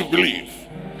preach what you believe.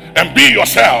 And be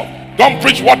yourself. Don't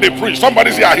preach what they preach.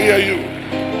 Somebody say, I hear you.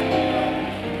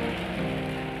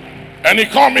 And he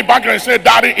called me back and said,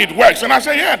 Daddy, it works. And I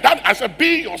said, yeah, Dad. I said,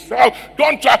 be yourself.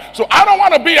 Don't try. So I don't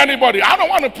want to be anybody. I don't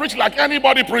want to preach like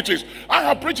anybody preaches. I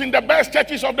have preached in the best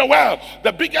churches of the world.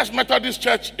 The biggest Methodist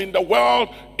church in the world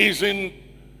is in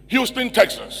Houston,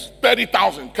 Texas.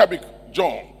 30,000, Kebik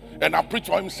John. And I preached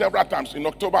for him several times. In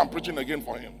October, I'm preaching again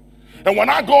for him. And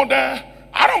when I go there,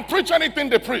 I don't preach anything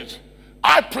they preach.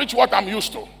 I preach what I'm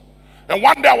used to. And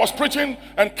one day I was preaching,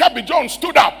 and Kebby Jones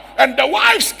stood up, and the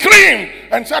wife screamed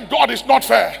and said, God, it's not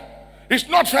fair. It's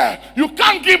not fair. You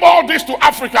can't give all this to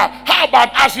Africa. How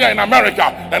about us here in America?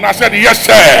 And I said, yes,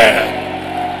 sir.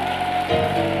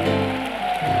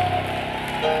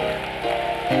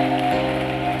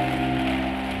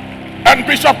 And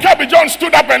Bishop Kebby Jones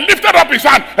stood up and lifted up his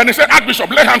hand, and he said, Archbishop,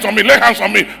 lay hands on me, lay hands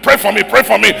on me. Pray for me, pray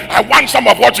for me. I want some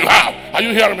of what you have. Are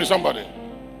you hearing me, somebody?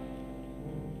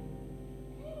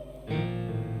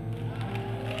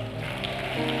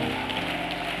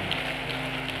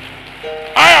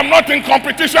 I am not in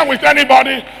competition with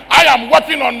anybody. I am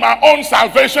working on my own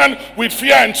salvation with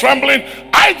fear and trembling.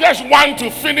 I just want to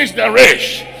finish the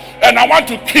race. And I want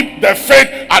to keep the faith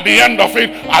at the end of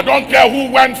it. I don't care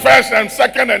who went first and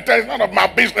second and third. It's none of my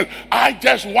business. I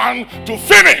just want to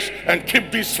finish and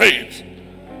keep this faith.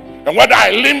 And whether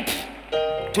I limp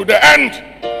to the end,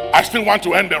 I still want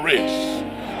to end the race.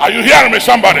 Are you hearing me,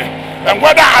 somebody? And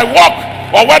whether I walk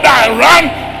or whether I run,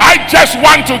 I just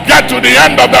want to get to the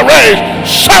end of the race.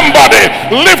 Somebody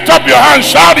lift up your hand,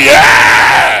 shout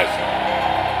yes.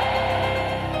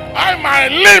 I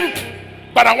might limp,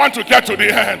 but I want to get to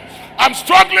the end. I'm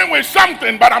struggling with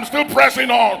something, but I'm still pressing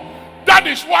on. That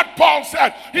is what Paul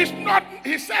said. He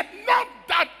said, not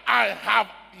that I have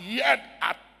yet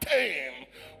attained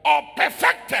or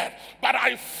perfected, but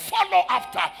I follow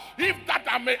after, if that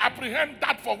I may apprehend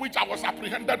that for which I was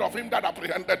apprehended of him that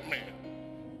apprehended me.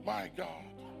 My God.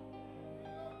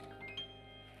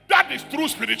 That is true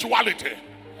spirituality.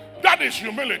 That is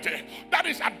humility. That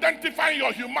is identifying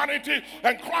your humanity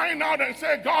and crying out and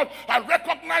saying, God, I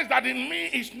recognize that in me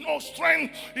is no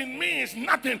strength. In me is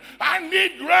nothing. I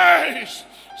need grace.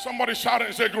 Somebody shout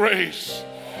and say grace.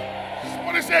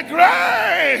 Somebody say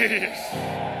grace.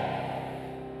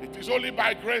 It is only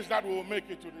by grace that we will make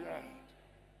it to the end.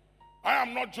 I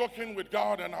am not joking with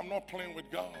God, and I'm not playing with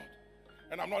God.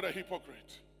 And I'm not a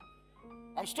hypocrite.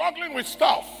 I'm struggling with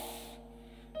stuff.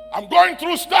 I'm going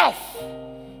through stuff,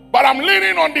 but I'm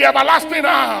leaning on the everlasting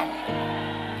arm.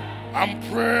 I'm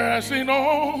pressing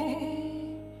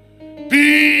on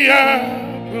the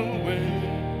upward way.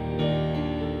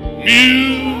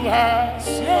 You have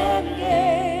said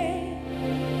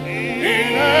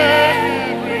in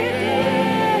every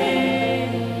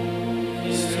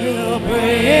day, still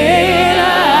praying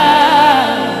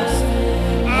us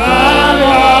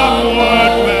onward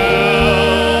bound.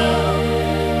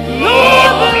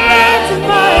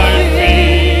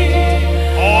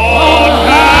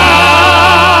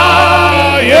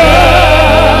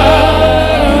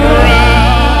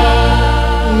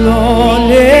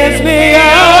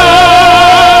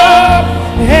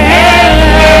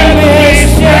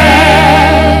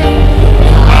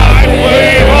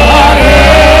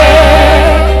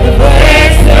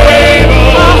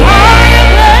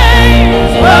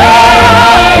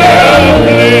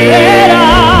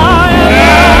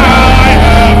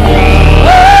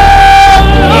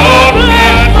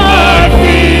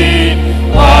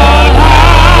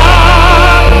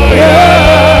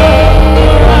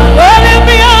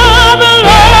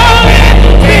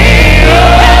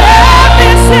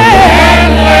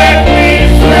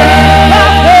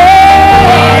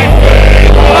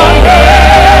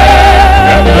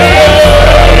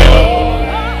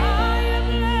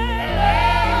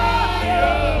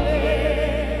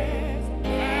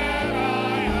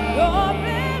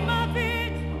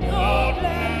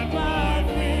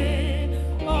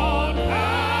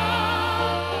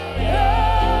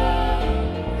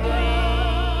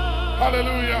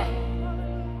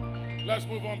 Hallelujah. Let's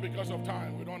move on because of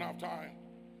time. We don't have time.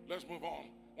 Let's move on.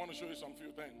 I want to show you some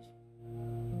few things.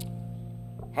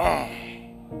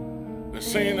 The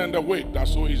sin and the weight that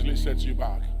so easily sets you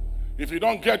back. If he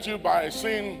don't get you by a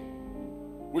sin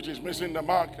which is missing the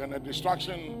mark and a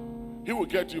distraction, he will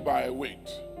get you by a weight.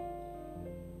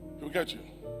 He will get you.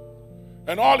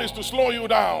 And all is to slow you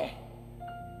down.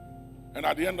 And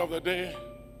at the end of the day,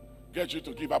 get you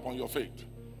to give up on your faith.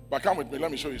 But come with me, let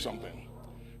me show you something.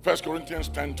 1 Corinthians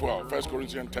 10:12. 1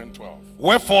 Corinthians 10:12.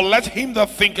 Wherefore let him that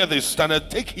thinketh he standeth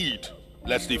take heed,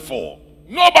 lest he fall.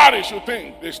 Nobody should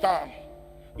think they stand.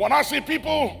 When I see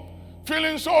people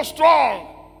feeling so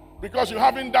strong because you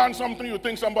haven't done something you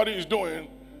think somebody is doing,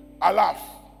 I laugh.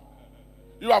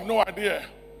 You have no idea.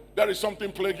 There is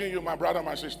something plaguing you, my brother,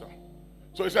 my sister.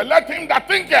 So he said, let him that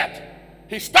thinketh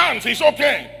he stands, he's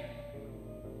okay.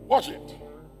 Watch it.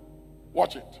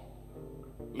 Watch it.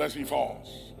 Lest he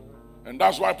falls. And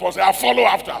that's why Paul said, I follow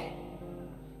after.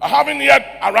 I haven't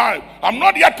yet arrived. I'm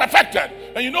not yet perfected.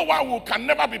 And you know why we can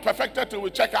never be perfected till we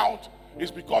check out?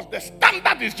 It's because the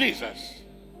standard is Jesus.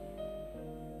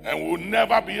 And we'll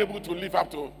never be able to live up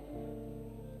to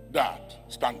that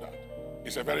standard.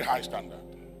 It's a very high standard.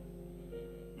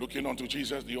 Looking unto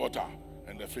Jesus, the author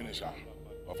and the finisher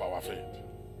of our faith.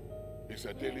 It's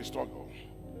a daily struggle.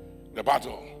 The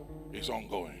battle is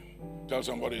ongoing. Tell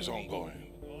somebody it's ongoing.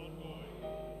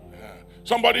 Yeah.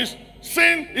 Somebody's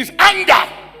sin is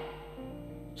anger.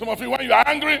 Some of you, when you are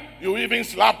angry, you even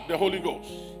slap the Holy Ghost.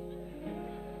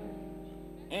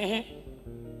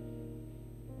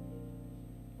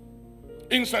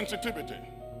 Insensitivity.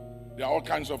 There are all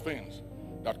kinds of things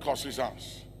that causes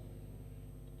us.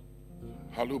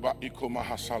 Haluba ikoma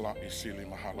hasala isili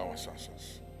mahala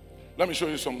wasasas. Let me show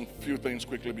you some few things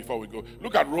quickly before we go.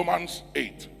 Look at Romans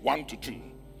 8, 1-2.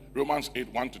 Romans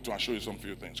 8, 1-2. I'll show you some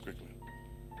few things quickly.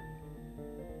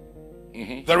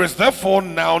 There is therefore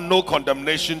now no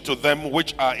condemnation to them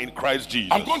which are in Christ Jesus.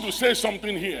 I'm going to say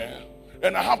something here,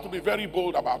 and I have to be very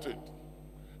bold about it.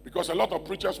 Because a lot of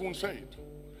preachers won't say it.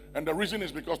 And the reason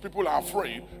is because people are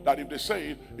afraid that if they say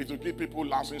it, it will give people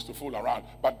license to fool around.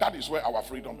 But that is where our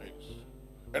freedom is.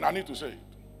 And I need to say it.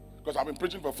 Because I've been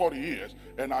preaching for 40 years,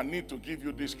 and I need to give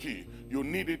you this key. You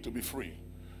need it to be free.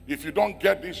 If you don't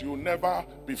get this, you'll never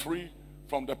be free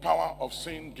from the power of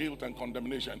sin, guilt, and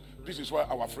condemnation. This is where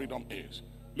our freedom is.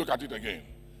 Look at it again.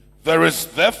 There is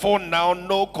therefore now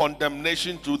no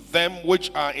condemnation to them which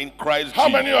are in Christ Jesus. How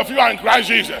many of you are in Christ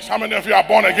Jesus? How many of you are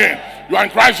born again? You are in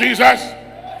Christ Jesus?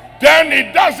 Then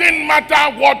it doesn't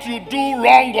matter what you do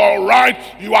wrong or right.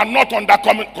 You are not under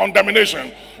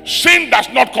condemnation. Sin does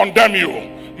not condemn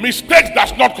you. Mistakes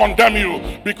does not condemn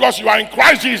you, because you are in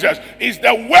Christ Jesus. It's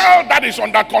the world that is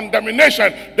under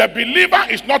condemnation. The believer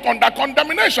is not under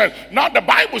condemnation. Now the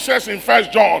Bible says in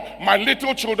 1 John, my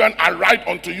little children, I write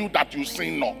unto you that you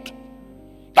sin not.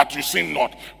 That you sin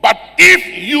not. But if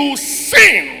you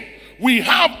sin, we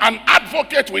have an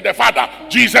advocate with the Father,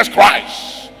 Jesus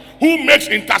Christ, who makes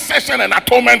intercession and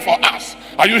atonement for us.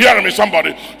 Are you hearing me,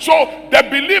 somebody? So the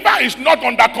believer is not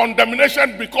under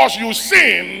condemnation because you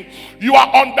sin. You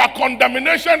are under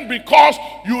condemnation because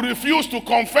you refuse to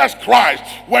confess Christ.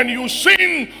 When you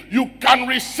sin, you can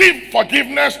receive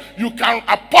forgiveness. You can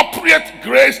appropriate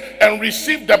grace and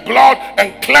receive the blood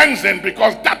and cleansing,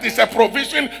 because that is a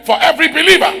provision for every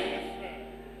believer.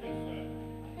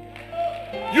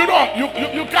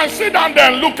 You can sit down there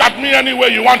and look at me any way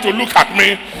you want to look at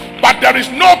me. But there is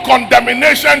no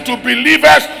condemnation to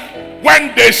believers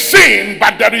when they sin,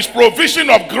 but there is provision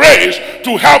of grace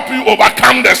to help you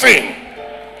overcome the sin.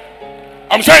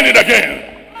 I'm saying it again.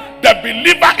 The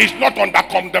believer is not under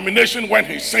condemnation when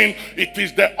he sins. It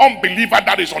is the unbeliever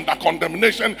that is under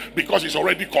condemnation because he's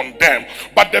already condemned.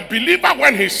 But the believer,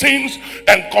 when he sins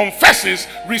and confesses,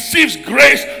 receives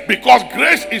grace because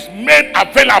grace is made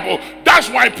available. That's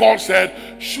why Paul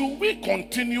said, should we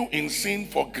continue in sin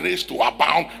for grace to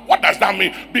abound? What does that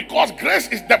mean? Because grace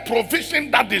is the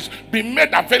provision that is being made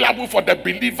available for the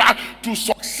believer to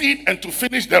succeed and to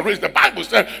finish the race. The Bible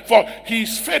said, for he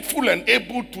is faithful and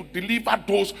able to deliver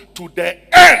those to the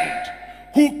end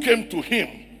who came to him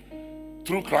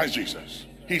through Christ Jesus.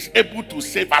 He's able to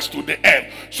save us to the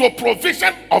end. So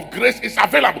provision of grace is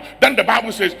available. Then the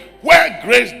Bible says, where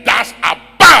grace does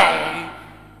abound,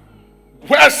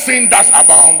 where sin does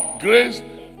abound, grace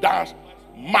does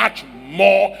much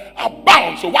more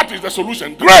abound. So what is the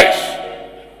solution? Grace.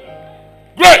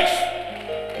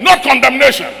 Grace. Not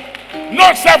condemnation.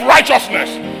 Not self-righteousness.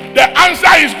 The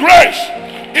answer is grace.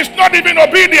 It's not even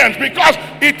obedience, because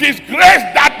it is grace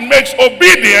that makes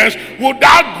obedience.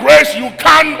 Without grace, you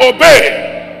can't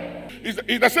obey.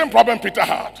 It's the same problem Peter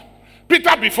had.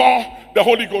 Peter, before the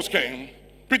Holy Ghost came,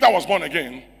 Peter was born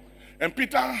again. And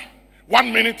Peter,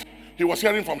 1 minute, he was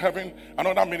hearing from heaven.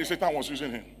 Another minute, Satan was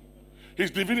using him.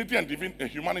 His divinity and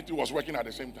humanity was working at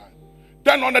the same time.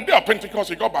 Then on the day of Pentecost,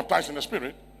 he got baptized in the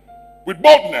Spirit. With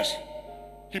boldness,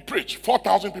 he preached.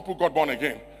 4,000 people got born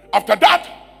again. After that,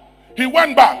 he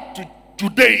went back to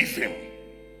Judaism.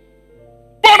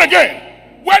 Born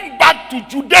again, went back to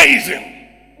Judaism.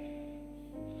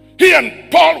 He and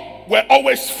Paul were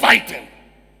always fighting.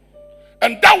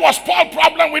 And that was Paul's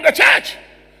problem with the church.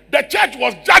 The church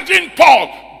was judging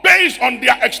Paul based on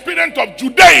their experience of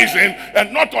Judaism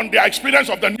and not on their experience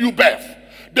of the new birth.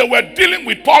 They were dealing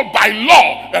with Paul by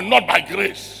law and not by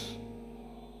grace.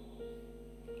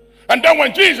 And then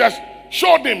when Jesus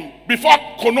showed him before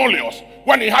Cornelius,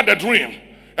 when he had a dream,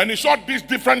 and he saw these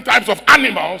different types of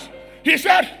animals, he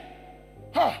said,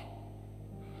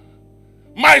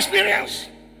 my experience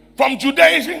from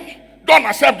Judaism, don't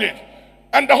accept it.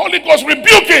 And the Holy Ghost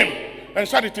rebuked him and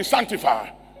said, it is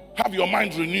sanctified. Have your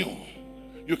mind renewed.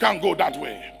 You can't go that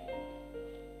way.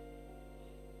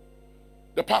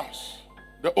 The past,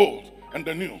 the old, and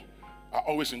the new are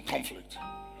always in conflict.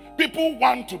 People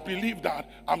want to believe that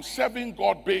I'm serving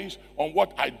God based on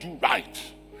what I do right.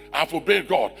 I've obeyed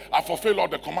God. I've fulfilled all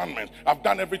the commandments. I've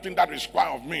done everything that is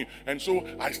required of me. And so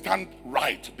I stand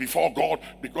right before God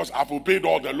because I've obeyed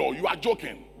all the law. You are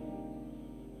joking.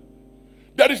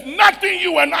 There is nothing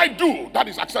you and I do that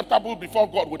is acceptable before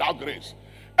God without grace.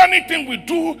 Anything we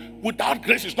do without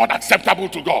grace is not acceptable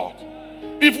to God.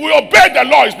 If we obey the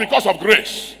law, it's because of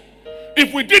grace.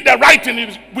 If we did the right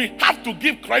thing, we have to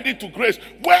give credit to grace.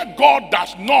 Where God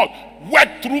does not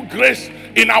work through grace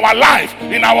in our life,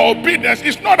 in our obedience,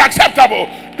 it's not acceptable.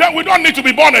 Then we don't need to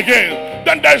be born again.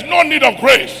 Then there's no need of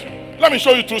grace. Let me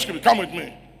show you two scriptures. Come with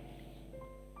me.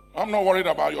 I'm not worried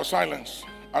about your silence.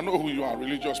 I know who you are,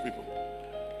 religious people.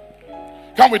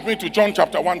 Come with me to John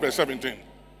chapter 1 verse 17.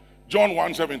 John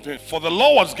 1:17. For the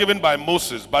law was given by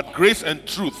Moses, but grace and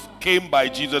truth came by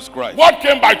Jesus Christ. What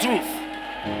came by truth?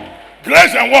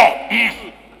 Grace and what?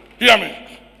 Hear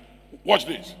me. Watch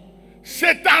this.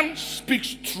 Satan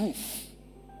speaks truth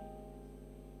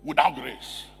without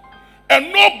grace.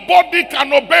 And nobody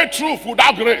can obey truth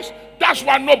without grace. That's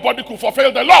why nobody could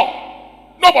fulfill the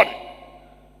law. Nobody.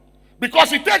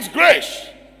 Because it takes grace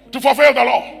to fulfill the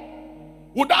law.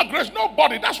 Without grace,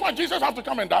 nobody. That's why Jesus had to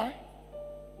come and die.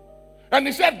 And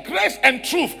he said, grace and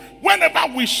truth.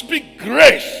 Whenever we speak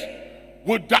grace,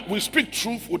 we speak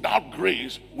truth without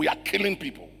grace, we are killing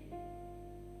people.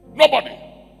 Nobody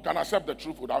can accept the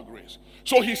truth without grace.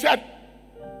 So he said,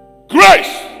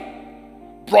 grace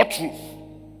brought truth.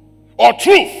 Or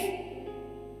truth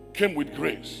came with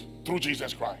grace through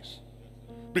Jesus Christ.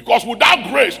 Because without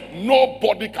grace,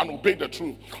 nobody can obey the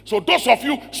truth. So those of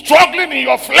you struggling in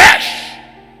your flesh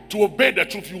to obey the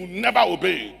truth, you will never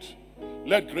obey it.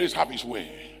 Let grace have its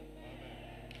way.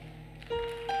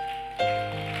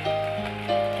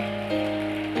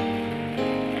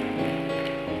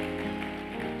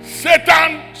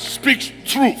 Satan speaks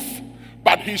truth,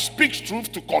 but he speaks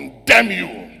truth to condemn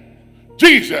you.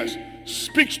 Jesus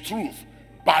speaks truth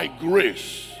by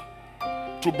grace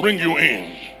to bring you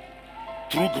in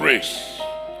through grace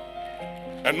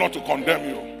and not to condemn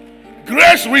you.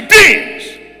 Grace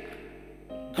redeems.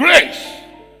 Grace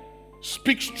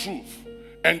speaks truth,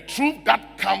 and truth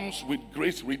that comes with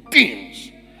grace redeems.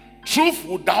 Truth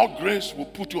without grace will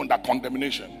put you under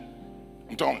condemnation.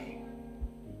 I'm telling you.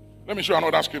 Let me show you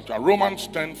another scripture. Romans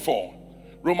 10:4.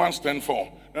 Romans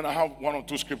 10:4. Then I have one or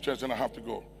two scriptures, and I have to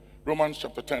go. Romans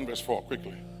chapter 10 verse 4,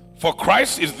 quickly. For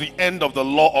Christ is the end of the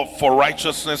law for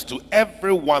righteousness to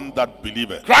everyone that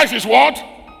believeth. Christ is what?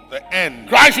 The end.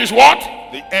 Christ is what?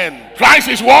 The end. Christ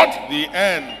is what? The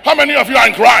end. How many of you are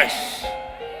in Christ?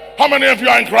 How many of you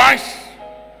are in Christ?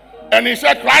 And he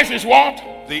said Christ is what?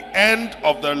 The end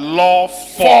of the law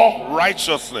for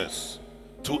righteousness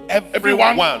to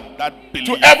everyone that believes.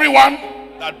 To everyone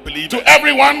that believes. To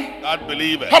everyone that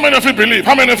believes. How many of you believe?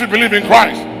 How many of you believe in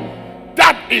Christ?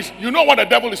 That is, you know what the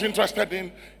devil is interested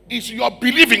in? Is your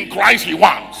belief in Christ he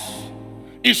wants.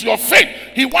 It's your faith.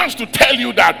 He wants to tell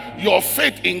you that your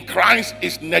faith in Christ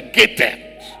is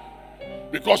negated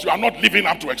because you are not living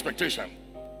up to expectation.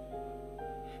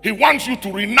 He wants you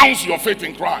to renounce your faith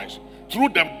in Christ through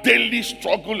the daily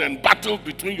struggle and battle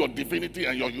between your divinity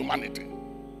and your humanity.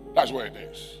 That's where it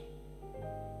is.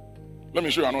 Let me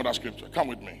show you another scripture. Come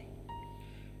with me.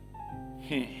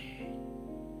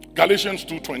 Galatians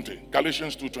 2:20.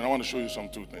 Galatians 2:20. I want to show you some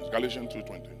two things. Galatians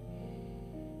 2:20.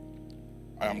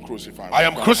 I am crucified. I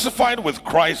am crucified with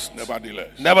Christ. Nevertheless.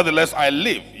 Nevertheless, I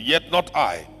live, yet not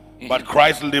I, but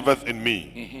Christ liveth in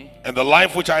me. And the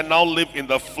life which I now live in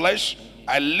the flesh,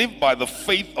 I live by the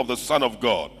faith of the Son of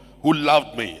God, who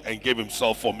loved me and gave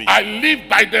himself for me. I live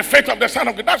by the faith of the Son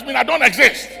of God. That means I don't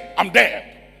exist. I'm dead.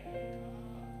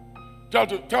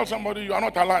 Tell somebody you are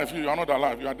not alive. You are not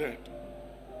alive. You are dead.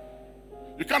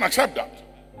 You can't accept that.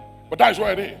 But that is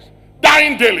what it is.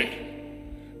 Dying daily.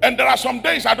 And there are some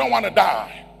days I don't want to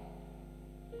die.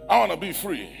 I want to be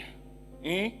free.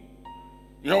 You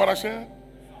hear what I said?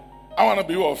 I want to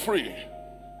be all free.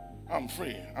 I'm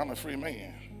free. I'm a free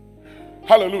man.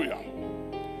 Hallelujah.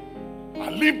 I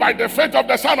live by the faith of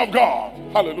the Son of God.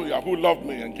 Hallelujah. Who loved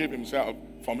me and gave himself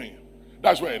for me.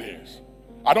 That's where it is.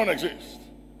 I don't exist.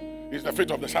 It's the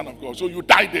faith of the Son of God. So you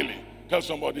die daily. Tell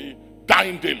somebody,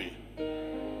 dying daily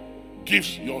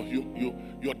gives your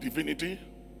divinity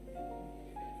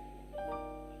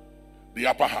the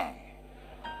upper hand.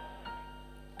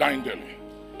 Dying daily.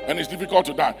 And it's difficult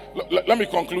to die. Let me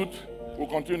conclude. We'll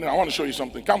continue. I want to show you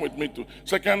something. Come with me to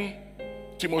 2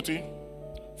 Timothy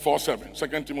 4:7.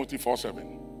 2 Timothy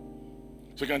 4:7.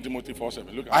 2 Timothy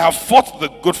 4:7. Look at I have fought the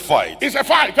good fight. It's a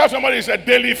fight. Tell somebody it's a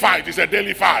daily fight. It's a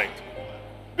daily fight.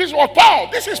 This was Paul.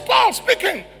 This is Paul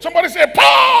speaking. Somebody say,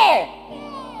 Paul.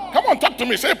 Come on, talk to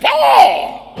me. Say,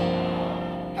 Paul.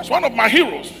 That's one of my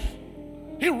heroes.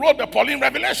 He wrote the Pauline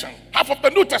Revelation, half of the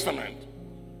New Testament.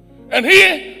 And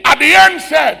he, at the end,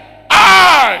 said,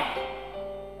 I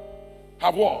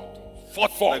have what?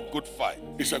 Fought a good fight.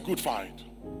 It's a good fight.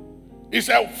 It's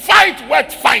a fight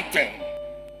worth fighting.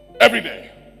 Every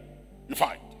day, you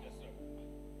fight.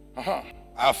 I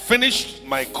have finished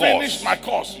my course. Finish my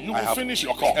course. You will finish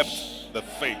your course. Kept the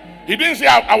faith. He didn't say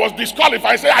I was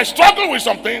disqualified. He said I struggled with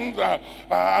something.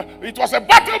 It was a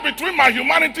battle between my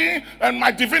humanity and my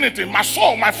divinity, my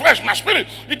soul, my flesh, my spirit.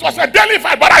 It was a daily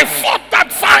fight, but I fought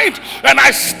that fight and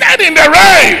I stayed in the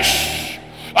race.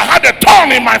 I had a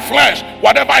thorn in my flesh.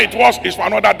 Whatever it was is for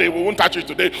another day. We won't touch it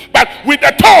today. But with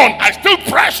the thorn, I still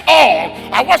pressed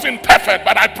on. I wasn't perfect,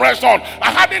 but I pressed on.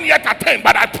 I hadn't yet attained,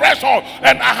 but I pressed on.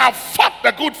 And I have fought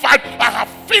the good fight. I have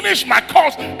finished my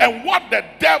course. And what the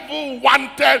devil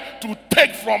wanted to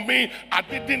take from me, I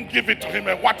didn't give it to him.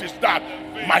 And what is that?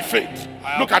 My faith.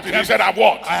 Look at it. He said, I've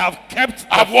what? I have kept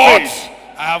the I've faith. what?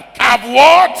 I've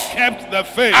what? Kept the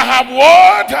faith. I have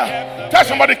what? Tell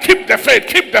somebody, keep the faith.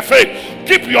 Keep the faith.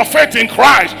 Keep your faith in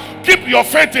Christ. Keep your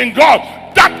faith in God.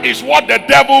 That is what the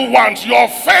devil wants. Your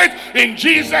faith in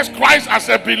Jesus Christ as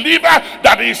a believer,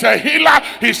 that he's a healer,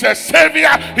 he's a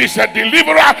savior, he's a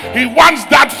deliverer. He wants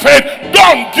that faith.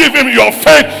 Don't give him your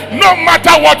faith. No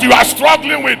matter what you are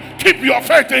struggling with, keep your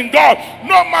faith in God.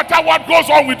 No matter what goes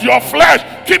on with your flesh,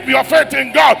 keep your faith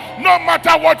in God. No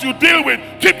matter what you deal with,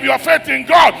 keep your faith in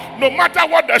God. No matter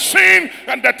what the sin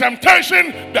and the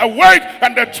temptation, the weight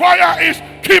and the trial is,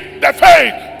 keep the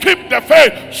faith. Keep the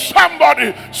faith.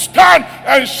 Somebody stand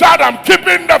and shout, I'm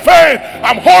keeping the faith.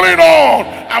 I'm holding on.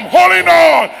 I'm holding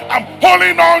on. I'm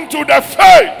holding on to the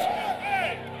faith.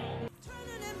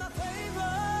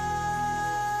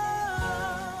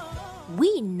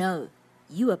 We know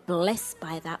you are blessed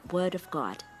by that word of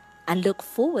God and look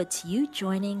forward to you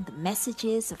joining the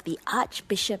messages of the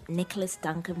Archbishop Nicholas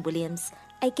Duncan Williams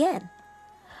again.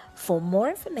 For more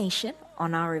information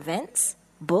on our events,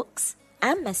 books,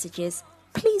 and messages,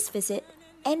 please visit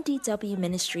NDW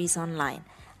Ministries online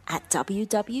at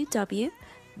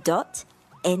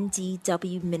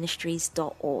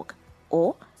www.ndwministries.org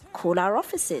or call our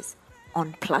offices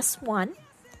on +1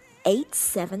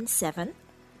 877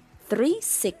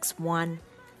 361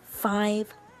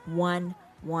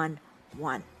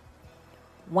 5111.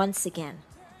 Once again,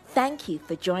 thank you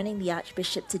for joining the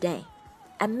Archbishop today,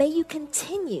 and may you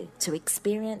continue to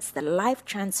experience the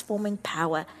life-transforming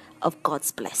power of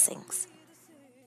God's blessings.